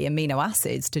 really amino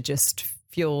acids to just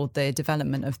fuel the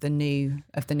development of the new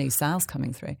cells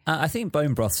coming through. I think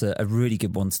bone broth's a really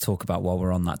good one to talk about while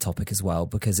we're on that topic as well,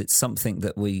 because it's something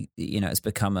that it's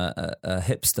become a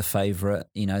hipster favourite.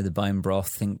 The bone broth,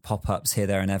 think pop-ups here,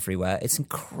 there and everywhere. It's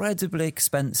incredibly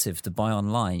expensive to buy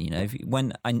online.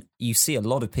 You see a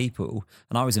lot of people,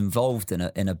 and I was involved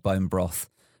in a bone broth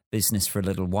business for a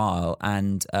little while,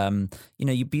 and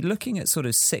you'd be looking at sort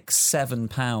of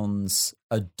 £6-7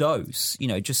 a dose,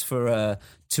 just for a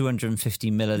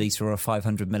 250 milliliter or a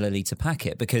 500 milliliter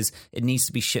packet, because it needs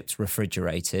to be shipped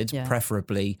refrigerated,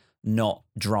 preferably not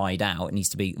dried out. It needs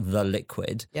to be the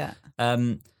liquid.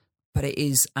 But it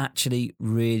is actually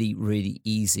really, really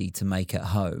easy to make at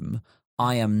home.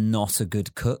 I am not a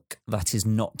good cook. That is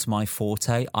not my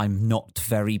forte. I'm not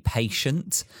very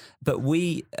patient. But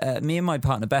me and my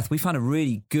partner Beth, we found a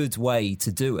really good way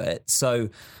to do it. So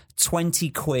 20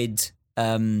 quid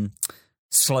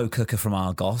slow cooker from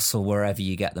Argos or wherever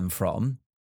you get them from.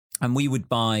 And we would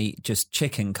buy just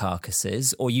chicken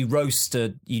carcasses, or you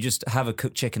just have a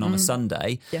cooked chicken on a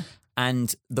Sunday. Yeah.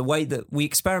 And the way that we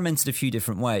experimented a few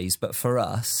different ways, but for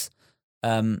us,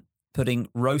 putting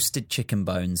roasted chicken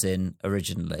bones in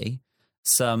originally,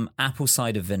 some apple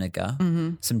cider vinegar,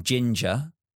 some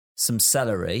ginger, some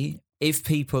celery. If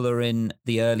people are in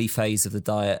the early phase of the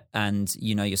diet and,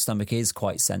 your stomach is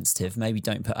quite sensitive, maybe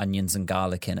don't put onions and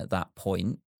garlic in at that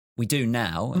point. We do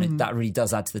now, and that really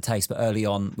does add to the taste. But early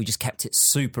on, we just kept it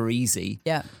super easy.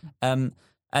 Yeah. And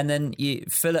then you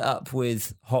fill it up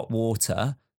with hot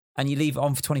water and you leave it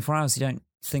on for 24 hours. You don't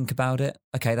think about it.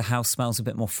 Okay, the house smells a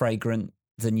bit more fragrant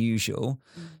than usual.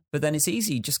 But then it's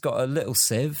easy. You just got a little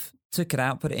sieve, took it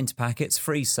out, put it into packets,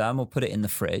 freeze some or put it in the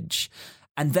fridge.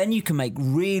 And then you can make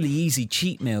really easy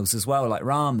cheat meals as well, like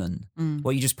ramen,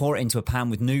 where you just pour it into a pan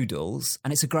with noodles.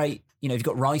 And it's a great, if you've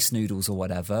got rice noodles or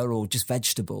whatever, or just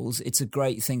vegetables, it's a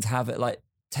great thing to have it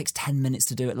takes 10 minutes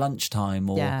to do at lunchtime.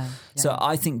 So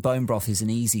I think bone broth is an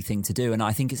easy thing to do. And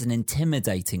I think it's an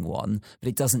intimidating one, but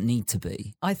it doesn't need to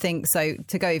be. I think so.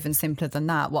 To go even simpler than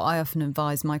that, what I often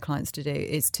advise my clients to do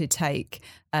is to take,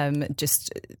 just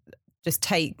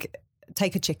take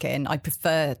a chicken. I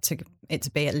prefer it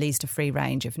to be at least a free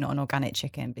range, if not an organic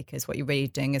chicken, because what you're really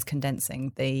doing is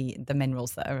condensing the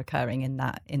minerals that are occurring in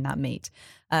that meat.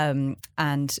 And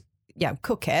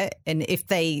cook it. And if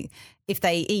they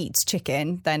eat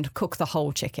chicken, then cook the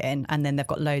whole chicken, and then they've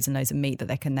got loads and loads of meat that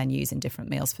they can then use in different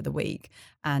meals for the week.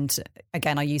 And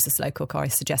again, I use a slow cooker. I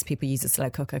suggest people use a slow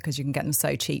cooker because you can get them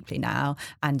so cheaply now,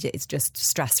 and it's just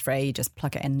stress-free. Just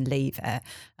plug it in and leave it.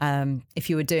 If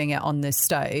you were doing it on the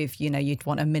stove, you'd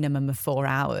want a minimum of 4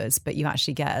 hours, but you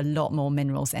actually get a lot more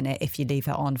minerals in it if you leave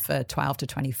it on for 12 to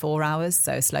 24 hours.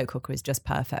 So a slow cooker is just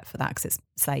perfect for that because it's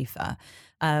safer.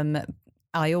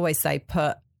 I always say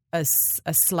put a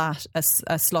slosh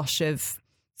of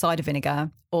cider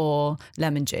vinegar or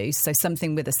lemon juice, so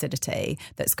something with acidity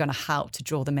that's going to help to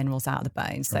draw the minerals out of the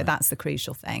bones. So that's the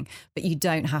crucial thing. But you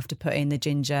don't have to put in the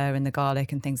ginger and the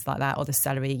garlic and things like that, or the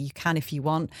celery. You can if you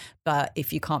want, but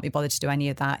if you can't be bothered to do any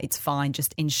of that, it's fine.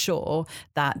 Just ensure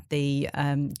that the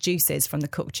juices from the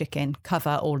cooked chicken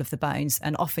cover all of the bones,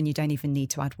 and often you don't even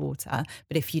need to add water.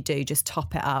 But if you do, just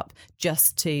top it up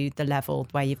just to the level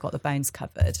where you've got the bones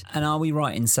covered. And are we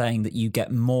right in saying that you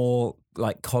get more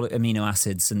amino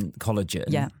acids and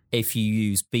collagen if you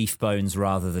use beef bones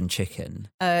rather than chicken?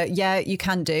 You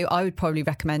can do. I would probably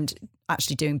recommend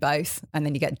actually doing both, and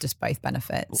then you get just both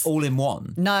benefits. All in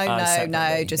one?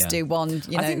 No, just do one.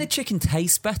 I think the chicken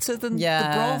tastes better than the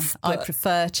broth. I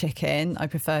prefer chicken. I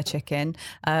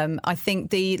think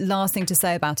the last thing to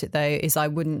say about it, though, is I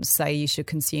wouldn't say you should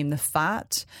consume the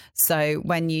fat. So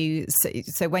when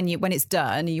it's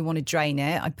done, you want to drain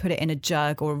it. I put it in a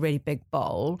jug or a really big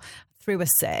bowl through a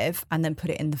sieve, and then put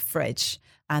it in the fridge.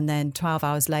 And then 12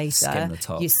 hours later,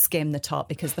 you skim the top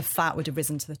because the fat would have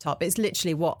risen to the top. It's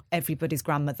literally what everybody's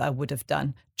grandmother would have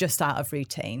done, just out of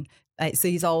routine. It's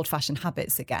these old-fashioned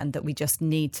habits again that we just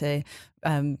need to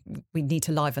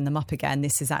liven them up again.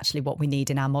 This is actually what we need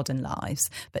in our modern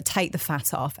lives. But take the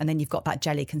fat off, and then you've got that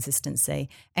jelly consistency.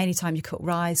 Anytime you cook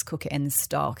rice, cook it in the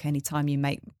stock. Anytime you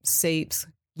make soups,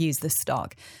 use the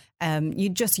stock. You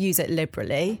just use it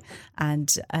liberally,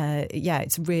 and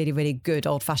it's a really, really good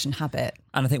old-fashioned habit.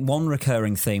 And I think one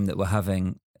recurring theme that we're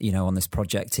having, on this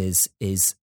project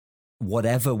is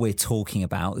whatever we're talking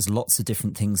about, there's lots of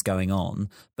different things going on,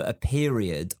 but a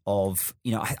period of,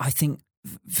 I think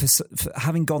for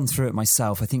having gone through it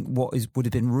myself, I think would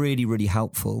have been really, really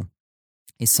helpful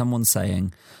is someone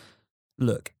saying,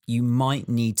 look, you might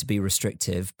need to be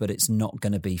restrictive, but it's not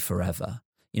going to be forever.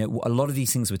 A lot of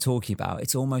these things we're talking about,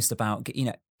 it's almost about,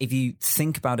 if you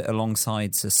think about it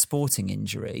alongside a sporting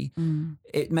injury,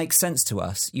 it makes sense to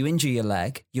us. You injure your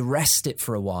leg, you rest it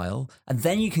for a while, and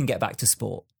then you can get back to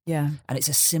sport. Yeah. And it's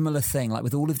a similar thing, like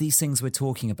with all of these things we're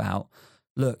talking about.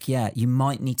 Look, you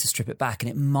might need to strip it back, and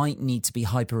it might need to be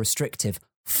hyper restrictive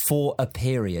for a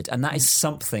period. And that is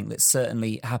something that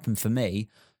certainly happened for me.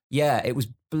 Yeah, it was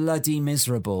bloody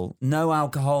miserable. No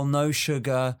alcohol, no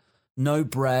sugar, no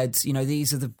bread.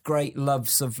 These are the great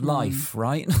loves of life,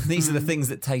 right? These are the things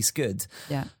that taste good.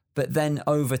 Yeah. But then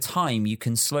over time, you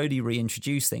can slowly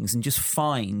reintroduce things and just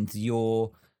find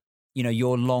your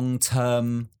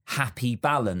long-term happy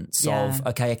balance of,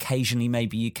 okay, occasionally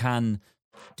maybe you can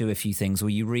do a few things, or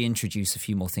you reintroduce a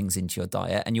few more things into your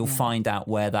diet, and you'll find out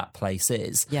where that place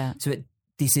is. Yeah. So it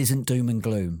this isn't doom and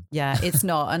gloom. Yeah, it's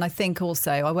not. And I think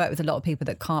also I work with a lot of people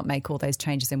that can't make all those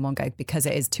changes in one go because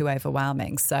it is too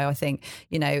overwhelming. So I think,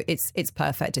 it's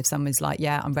perfect if someone's like,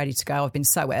 yeah, I'm ready to go. I've been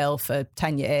so ill for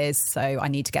 10 years, so I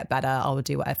need to get better. I will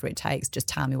do whatever it takes. Just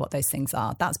tell me what those things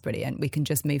are. That's brilliant. We can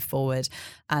just move forward.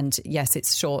 And yes,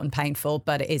 it's short and painful,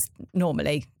 but it is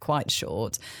normally quite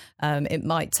short. It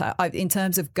might, in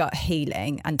terms of gut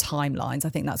healing and timelines, I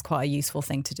think that's quite a useful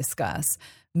thing to discuss.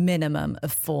 Minimum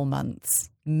of 4 months,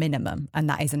 minimum. And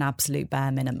that is an absolute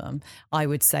bare minimum. I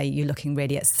would say you're looking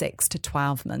really at 6 to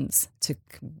 12 months to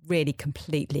really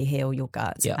completely heal your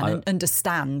gut and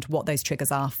understand what those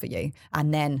triggers are for you.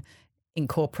 And then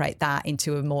incorporate that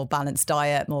into a more balanced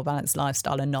diet, more balanced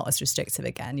lifestyle, and not as restrictive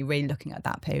again. You're really looking at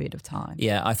that period of time.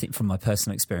 Yeah, I think from my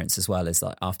personal experience as well is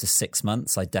like after 6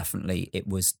 months, it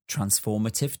was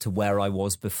transformative to where I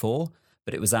was before.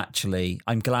 But it was actually,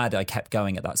 I'm glad I kept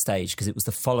going at that stage because it was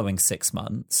the following 6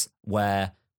 months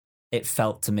where it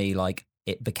felt to me like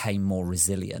it became more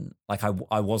resilient. Like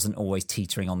I wasn't always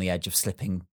teetering on the edge of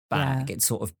slipping back. Yeah. It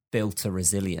sort of built a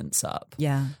resilience up.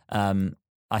 Yeah.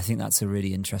 I think that's a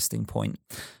really interesting point.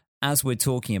 As we're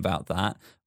talking about that,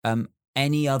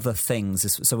 any other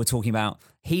things? So we're talking about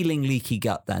healing leaky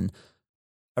gut then.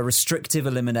 A restrictive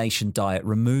elimination diet,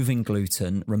 removing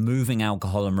gluten, removing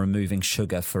alcohol and removing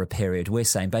sugar for a period. We're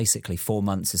saying basically 4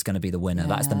 months is going to be the winner.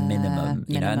 That's the minimum,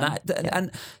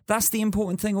 and that's the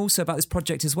important thing also about this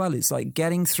project as well. It's like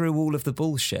getting through all of the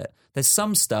bullshit. There's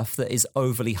some stuff that is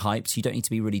overly hyped. You don't need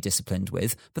to be really disciplined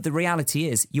with. But the reality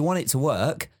is you want it to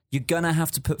work. You're going to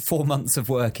have to put 4 months of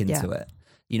work into it,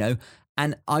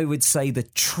 And I would say the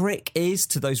trick is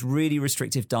to those really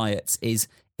restrictive diets is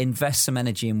invest some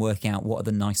energy in working out what are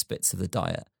the nice bits of the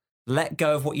diet. Let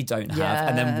go of what you don't have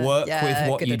and then work with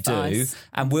what you do.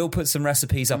 And we'll put some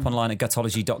recipes up online at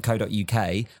gutology.co.uk.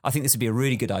 I think this would be a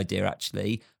really good idea,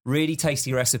 actually. Really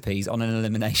tasty recipes on an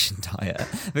elimination diet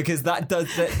because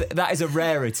that is a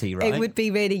rarity, right? It would be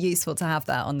really useful to have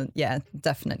that on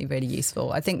definitely really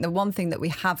useful. I think the one thing that we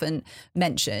haven't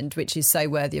mentioned, which is so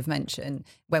worthy of mention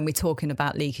when we're talking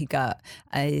about leaky gut,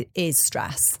 is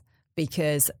stress.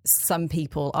 Because some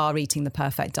people are eating the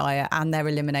perfect diet and they're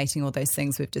eliminating all those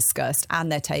things we've discussed and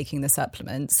they're taking the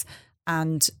supplements.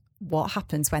 And what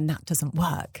happens when that doesn't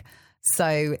work?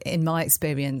 So in my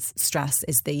experience, stress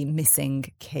is the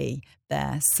missing key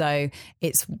there. So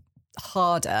it's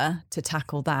harder to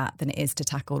tackle that than it is to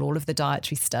tackle all of the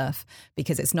dietary stuff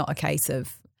because it's not a case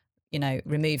of,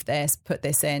 remove this, put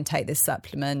this in, take this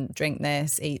supplement, drink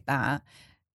this, eat that.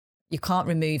 You can't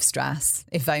remove stress,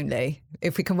 if only.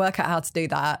 If we can work out how to do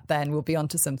that, then we'll be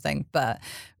onto something. But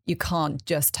you can't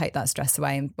just take that stress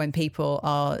away. And when people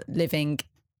are living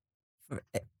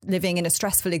in a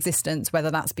stressful existence,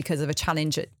 whether that's because of a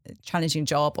challenging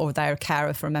job or they're a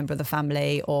carer for a member of the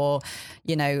family or,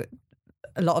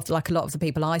 a lot of the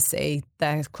people I see,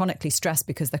 they're chronically stressed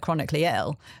because they're chronically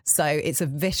ill. So it's a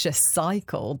vicious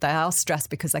cycle. They are stressed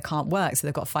because they can't work. So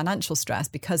they've got financial stress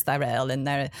because they're ill and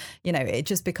it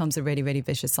just becomes a really, really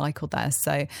vicious cycle there.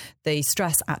 So the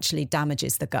stress actually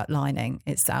damages the gut lining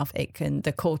itself.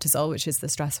 The cortisol, which is the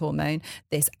stress hormone,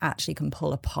 this actually can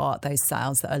pull apart those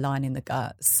cells that are lining the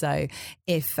gut. So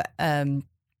if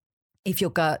your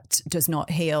gut does not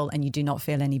heal and you do not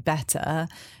feel any better,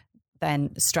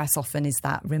 then stress often is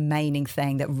that remaining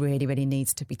thing that really, really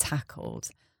needs to be tackled.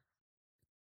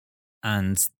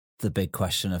 And the big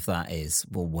question of that is,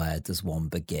 well, where does one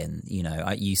begin?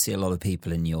 You see a lot of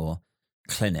people in your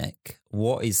clinic.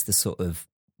 What is the sort of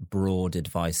broad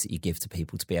advice that you give to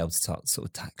people to be able to start sort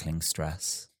of tackling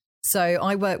stress? So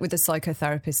I work with a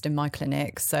psychotherapist in my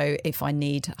clinic. So if I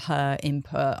need her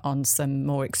input on some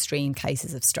more extreme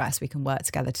cases of stress, we can work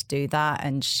together to do that.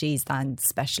 And she's then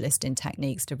specialist in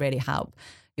techniques to really help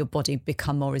your body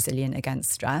become more resilient against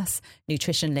stress.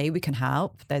 Nutritionally, we can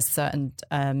help. There's certain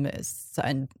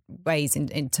ways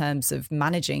in terms of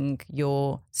managing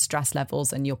your stress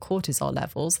levels and your cortisol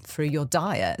levels through your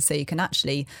diet. So you can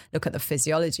actually look at the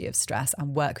physiology of stress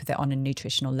and work with it on a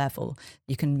nutritional level.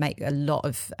 You can make a lot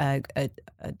of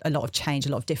change,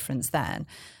 a lot of difference then.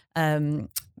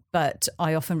 But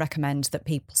I often recommend that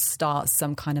people start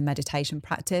some kind of meditation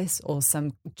practice or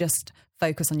just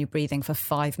focus on your breathing for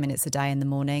 5 minutes a day in the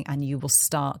morning, and you will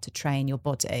start to train your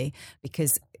body.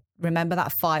 Because remember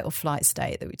that fight or flight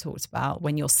state that we talked about?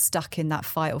 When you're stuck in that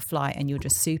fight or flight and you're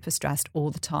just super stressed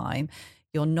all the time,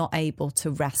 you're not able to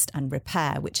rest and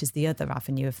repair, which is the other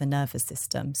avenue of the nervous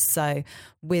system. So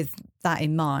with that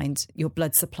in mind, your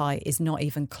blood supply is not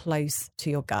even close to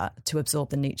your gut to absorb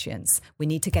the nutrients. We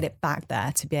need to get it back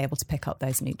there to be able to pick up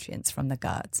those nutrients from the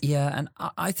gut. Yeah, and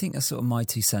I think that's sort of my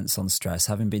 2 cents on stress.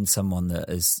 Having been someone that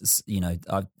is,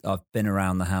 I've been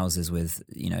around the houses with,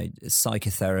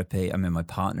 psychotherapy. I mean, my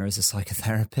partner is a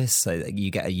psychotherapist, so you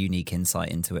get a unique insight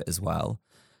into it as well.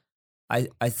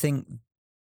 I think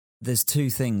there's 2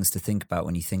 things to think about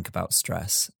when you think about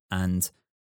stress. And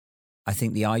I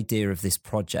think the idea of this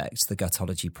project, the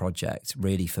Gutology project,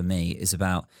 really for me is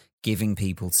about giving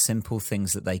people simple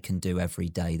things that they can do every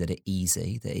day that are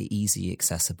easy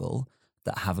accessible,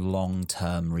 that have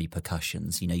long-term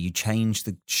repercussions. You change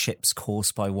the ship's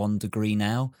course by 1 degree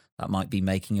now. That might be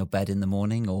making your bed in the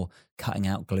morning or cutting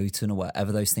out gluten or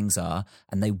whatever those things are,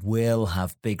 and they will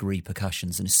have big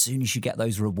repercussions. And as soon as you get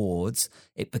those rewards,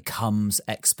 it becomes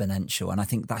exponential. And I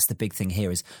think that's the big thing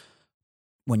here is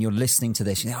when you're listening to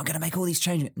this, you think, I'm going to make all these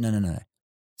changes. No.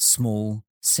 Small,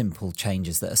 simple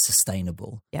changes that are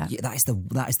sustainable. Yeah. That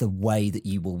is the way that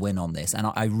you will win on this. And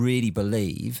I really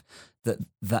believe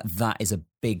that is a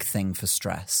big thing for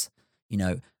stress.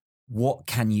 What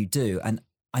can you do? And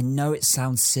I know it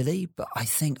sounds silly, but I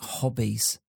think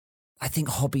hobbies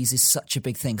is such a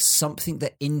big thing. Something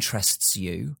that interests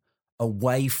you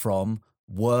away from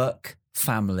work,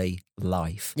 family,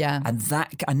 life. Yeah. And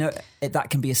that, I know that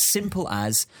can be as simple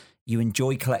as you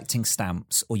enjoy collecting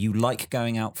stamps, or you like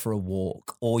going out for a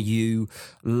walk, or you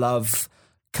love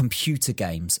computer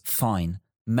games. Fine.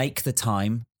 Make the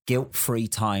time, guilt-free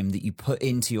time that you put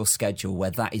into your schedule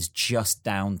where that is just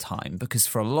downtime. Because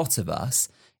for a lot of us,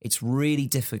 it's really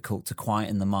difficult to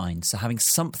quieten the mind. So having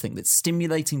something that's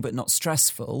stimulating but not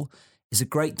stressful is a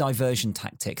great diversion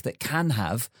tactic that can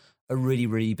have a really,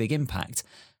 really big impact.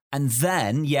 And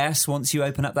then, yes, once you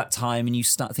open up that time and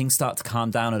things start to calm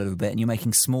down a little bit and you're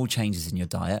making small changes in your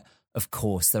diet, of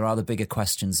course, there are the bigger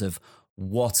questions of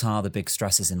what are the big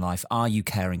stresses in life? Are you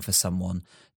caring for someone?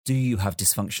 Do you have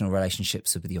dysfunctional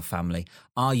relationships with your family?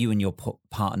 Are you and your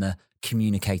partner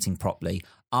communicating properly?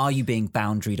 Are you being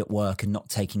boundaried at work and not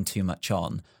taking too much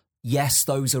on? Yes,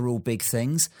 those are all big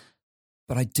things,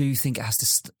 but I do think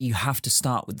you have to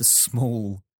start with the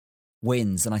small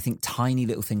wins. And I think tiny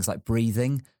little things like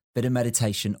breathing, bit of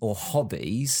meditation, or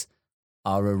hobbies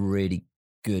are a really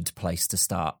good place to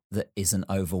start that isn't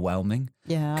overwhelming.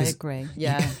 Yeah, I agree.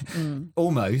 Yeah.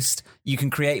 Almost, you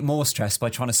can create more stress by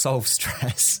trying to solve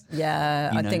stress.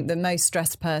 Yeah, I think the most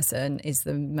stressed person is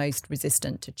the most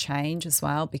resistant to change as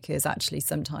well, because actually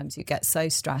sometimes you get so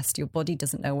stressed, your body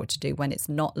doesn't know what to do when it's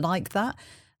not like that.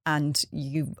 And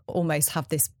you almost have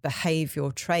this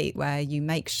behavioural trait where you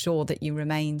make sure that you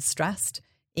remain stressed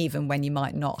even when you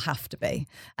might not have to be.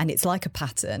 And it's like a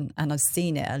pattern, and I've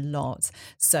seen it a lot.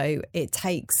 So it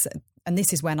takes, and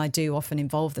this is when I do often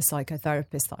involve the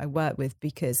psychotherapist that I work with,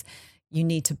 because you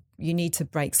need to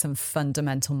break some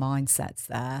fundamental mindsets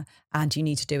there, and you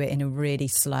need to do it in a really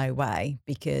slow way,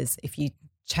 because if you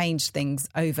change things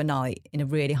overnight in a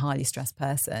really highly stressed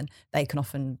person, they can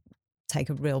often take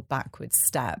a real backward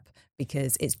step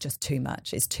because it's just too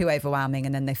much. It's too overwhelming,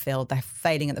 and then they feel they're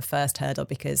failing at the first hurdle,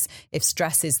 because if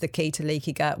stress is the key to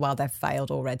leaky gut, well, they've failed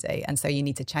already. And so you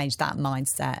need to change that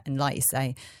mindset, and like you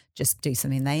say, just do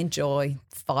something they enjoy,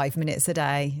 5 minutes a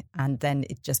day, and then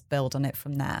just build on it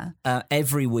from there.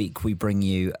 Every week we bring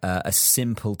you a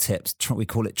simple tip. We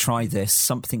call it Try This,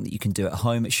 something that you can do at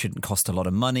home. It shouldn't cost a lot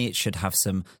of money. It should have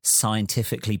some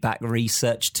scientifically backed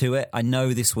research to it. I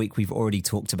know this week we've already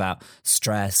talked about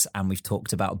stress and we've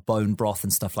talked about bone broth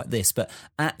and stuff like this, but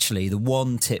actually the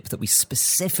one tip that we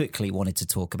specifically wanted to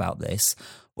talk about this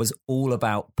was all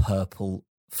about purple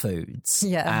foods.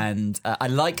 Yeah. And I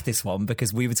like this one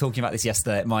because we were talking about this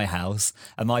yesterday at my house,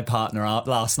 and my partner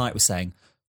last night was saying,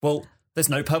 well, there's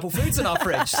no purple foods in our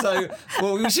fridge, so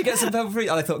we should get some purple fruit.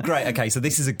 And I thought, great, okay, so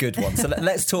this is a good one. So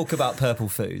let's talk about purple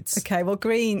foods. Okay, well,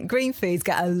 green foods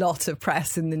get a lot of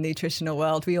press in the nutritional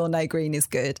world. We all know green is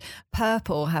good.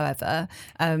 Purple, however,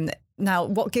 now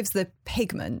what gives the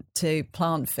pigment to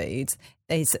plant foods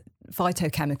is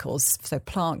phytochemicals, so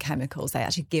plant chemicals. They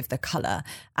actually give the colour,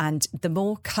 and the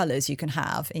more colours you can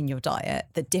have in your diet,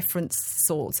 the different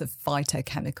sorts of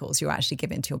phytochemicals you're actually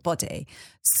giving to your body.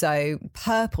 So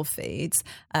purple foods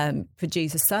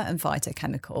produce a certain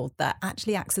phytochemical that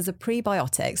actually acts as a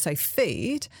prebiotic, so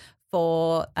food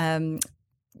for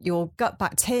your gut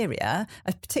bacteria,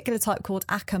 a particular type called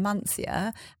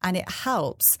Akkermansia, and it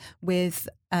helps with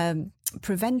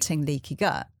preventing leaky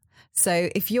gut. So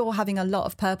if you're having a lot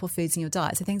of purple foods in your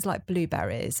diet, so things like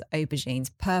blueberries,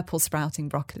 aubergines, purple sprouting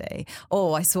broccoli,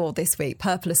 or I saw this week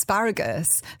purple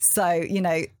asparagus. So,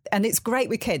 and it's great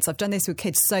with kids. I've done this with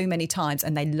kids so many times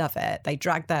and they love it. They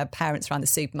drag their parents around the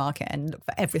supermarket and look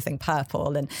for everything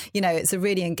purple. And, it's a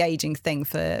really engaging thing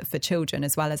for children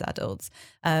as well as adults.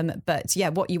 But yeah,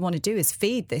 what you want to do is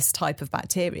feed this type of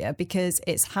bacteria because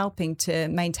it's helping to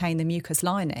maintain the mucus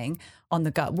lining on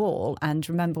the gut wall. And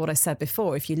remember what I said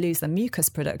before, if you lose the mucus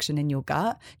production in your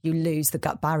gut, you lose the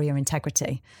gut barrier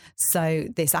integrity. So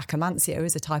this Akkermansia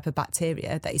is a type of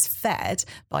bacteria that is fed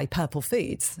by purple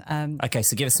foods. Okay,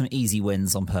 so give us some easy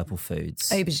wins on purple foods.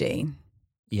 Aubergine.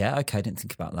 Yeah, okay, I didn't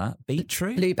think about that.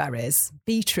 Beetroot? Blueberries.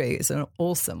 Beetroot is an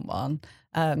awesome one.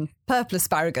 Purple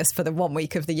asparagus for the 1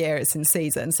 week of the year it's in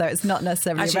season, so it's not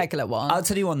necessarily a regular one. I'll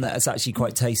tell you one that's actually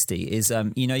quite tasty is,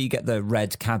 you get the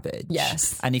red cabbage.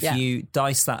 Yes. And if you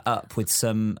dice that up with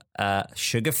some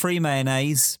sugar-free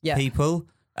mayonnaise, people,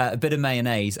 a bit of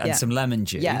mayonnaise and some lemon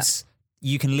juice,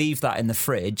 you can leave that in the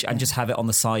fridge and just have it on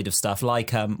the side of stuff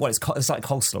like, it's like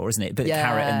coleslaw, isn't it? A bit of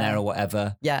carrot in there or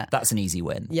whatever. Yeah. That's an easy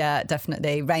win. Yeah,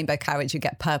 definitely. Rainbow carrots, you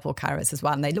get purple carrots as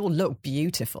well. And they all look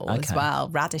beautiful as well.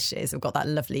 Radishes have got that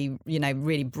lovely,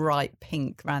 really bright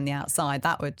pink around the outside.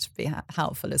 That would be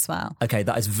helpful as well. Okay,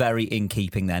 that is very in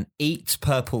keeping then. Eat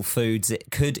purple foods.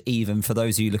 It could even, for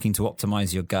those of you looking to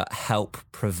optimise your gut, help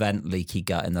prevent leaky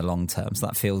gut in the long term. So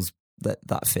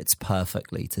that fits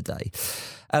perfectly today.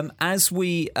 As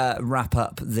we wrap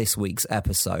up this week's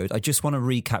episode, I just want to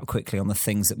recap quickly on the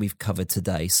things that we've covered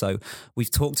today. So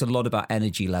we've talked a lot about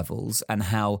energy levels and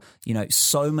how,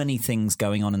 so many things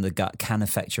going on in the gut can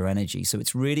affect your energy. So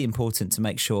it's really important to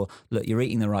make sure, look, you're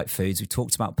eating the right foods. We've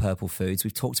talked about purple foods.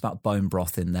 We've talked about bone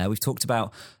broth in there. We've talked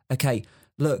about,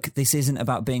 look, this isn't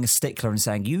about being a stickler and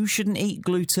saying you shouldn't eat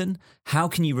gluten. How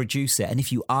can you reduce it? And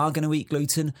if you are going to eat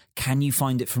gluten, can you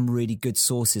find it from really good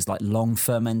sources like long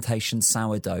fermentation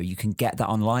sourdough? You can get that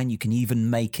online. You can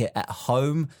even make it at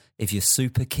home if you're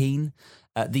super keen.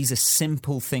 These are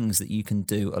simple things that you can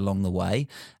do along the way.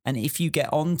 And if you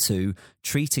get onto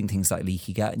treating things like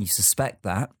leaky gut and you suspect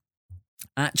that,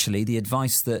 actually the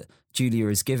advice that Julia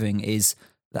is giving is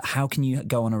that how can you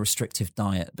go on a restrictive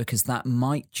diet? Because that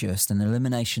might just, an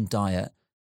elimination diet,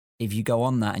 if you go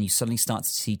on that and you suddenly start to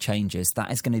see changes,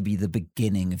 that is going to be the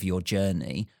beginning of your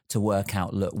journey to work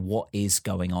out, look, what is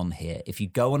going on here? If you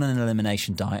go on an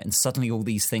elimination diet and suddenly all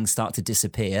these things start to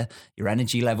disappear, your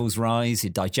energy levels rise,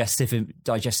 your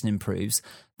digestion improves,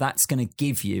 that's going to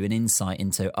give you an insight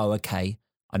into,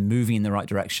 I'm moving in the right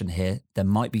direction here. There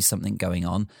might be something going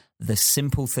on. The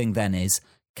simple thing then is,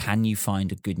 can you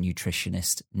find a good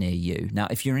nutritionist near you? Now,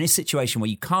 if you're in a situation where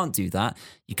you can't do that,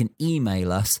 you can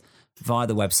email us via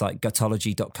the website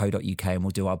gutology.co.uk and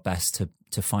we'll do our best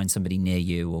to find somebody near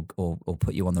you or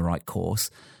put you on the right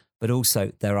course. But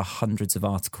also there are hundreds of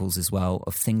articles as well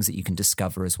of things that you can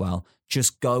discover as well.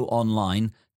 Just go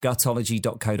online,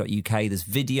 gutology.co.uk. There's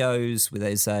videos,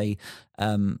 there's a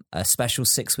special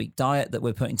 6-week diet that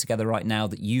we're putting together right now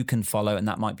that you can follow, and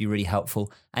that might be really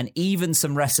helpful. And even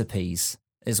some recipes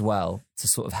as well to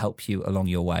sort of help you along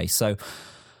your way. So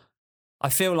I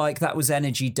feel like that was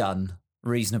energy done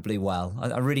reasonably well.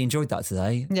 I really enjoyed that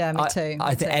today. Yeah, me too.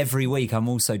 I think every week I'm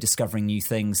also discovering new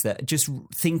things that just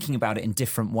thinking about it in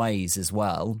different ways as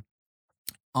well.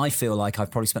 I feel like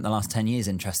I've probably spent the last 10 years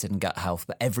interested in gut health,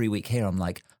 but every week here I'm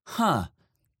like, I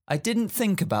didn't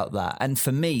think about that. And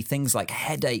for me, things like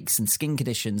headaches and skin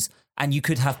conditions, and you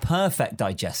could have perfect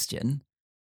digestion,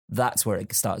 that's where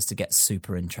it starts to get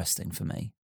super interesting for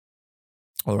me.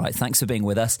 All right, thanks for being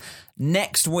with us.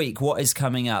 Next week, what is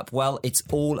coming up? Well, it's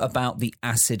all about the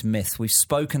acid myth. We've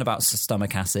spoken about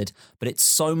stomach acid, but it's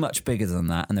so much bigger than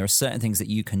that. And there are certain things that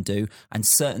you can do and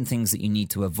certain things that you need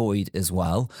to avoid as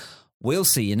well. We'll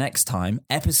see you next time.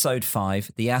 Episode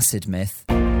 5, The Acid Myth.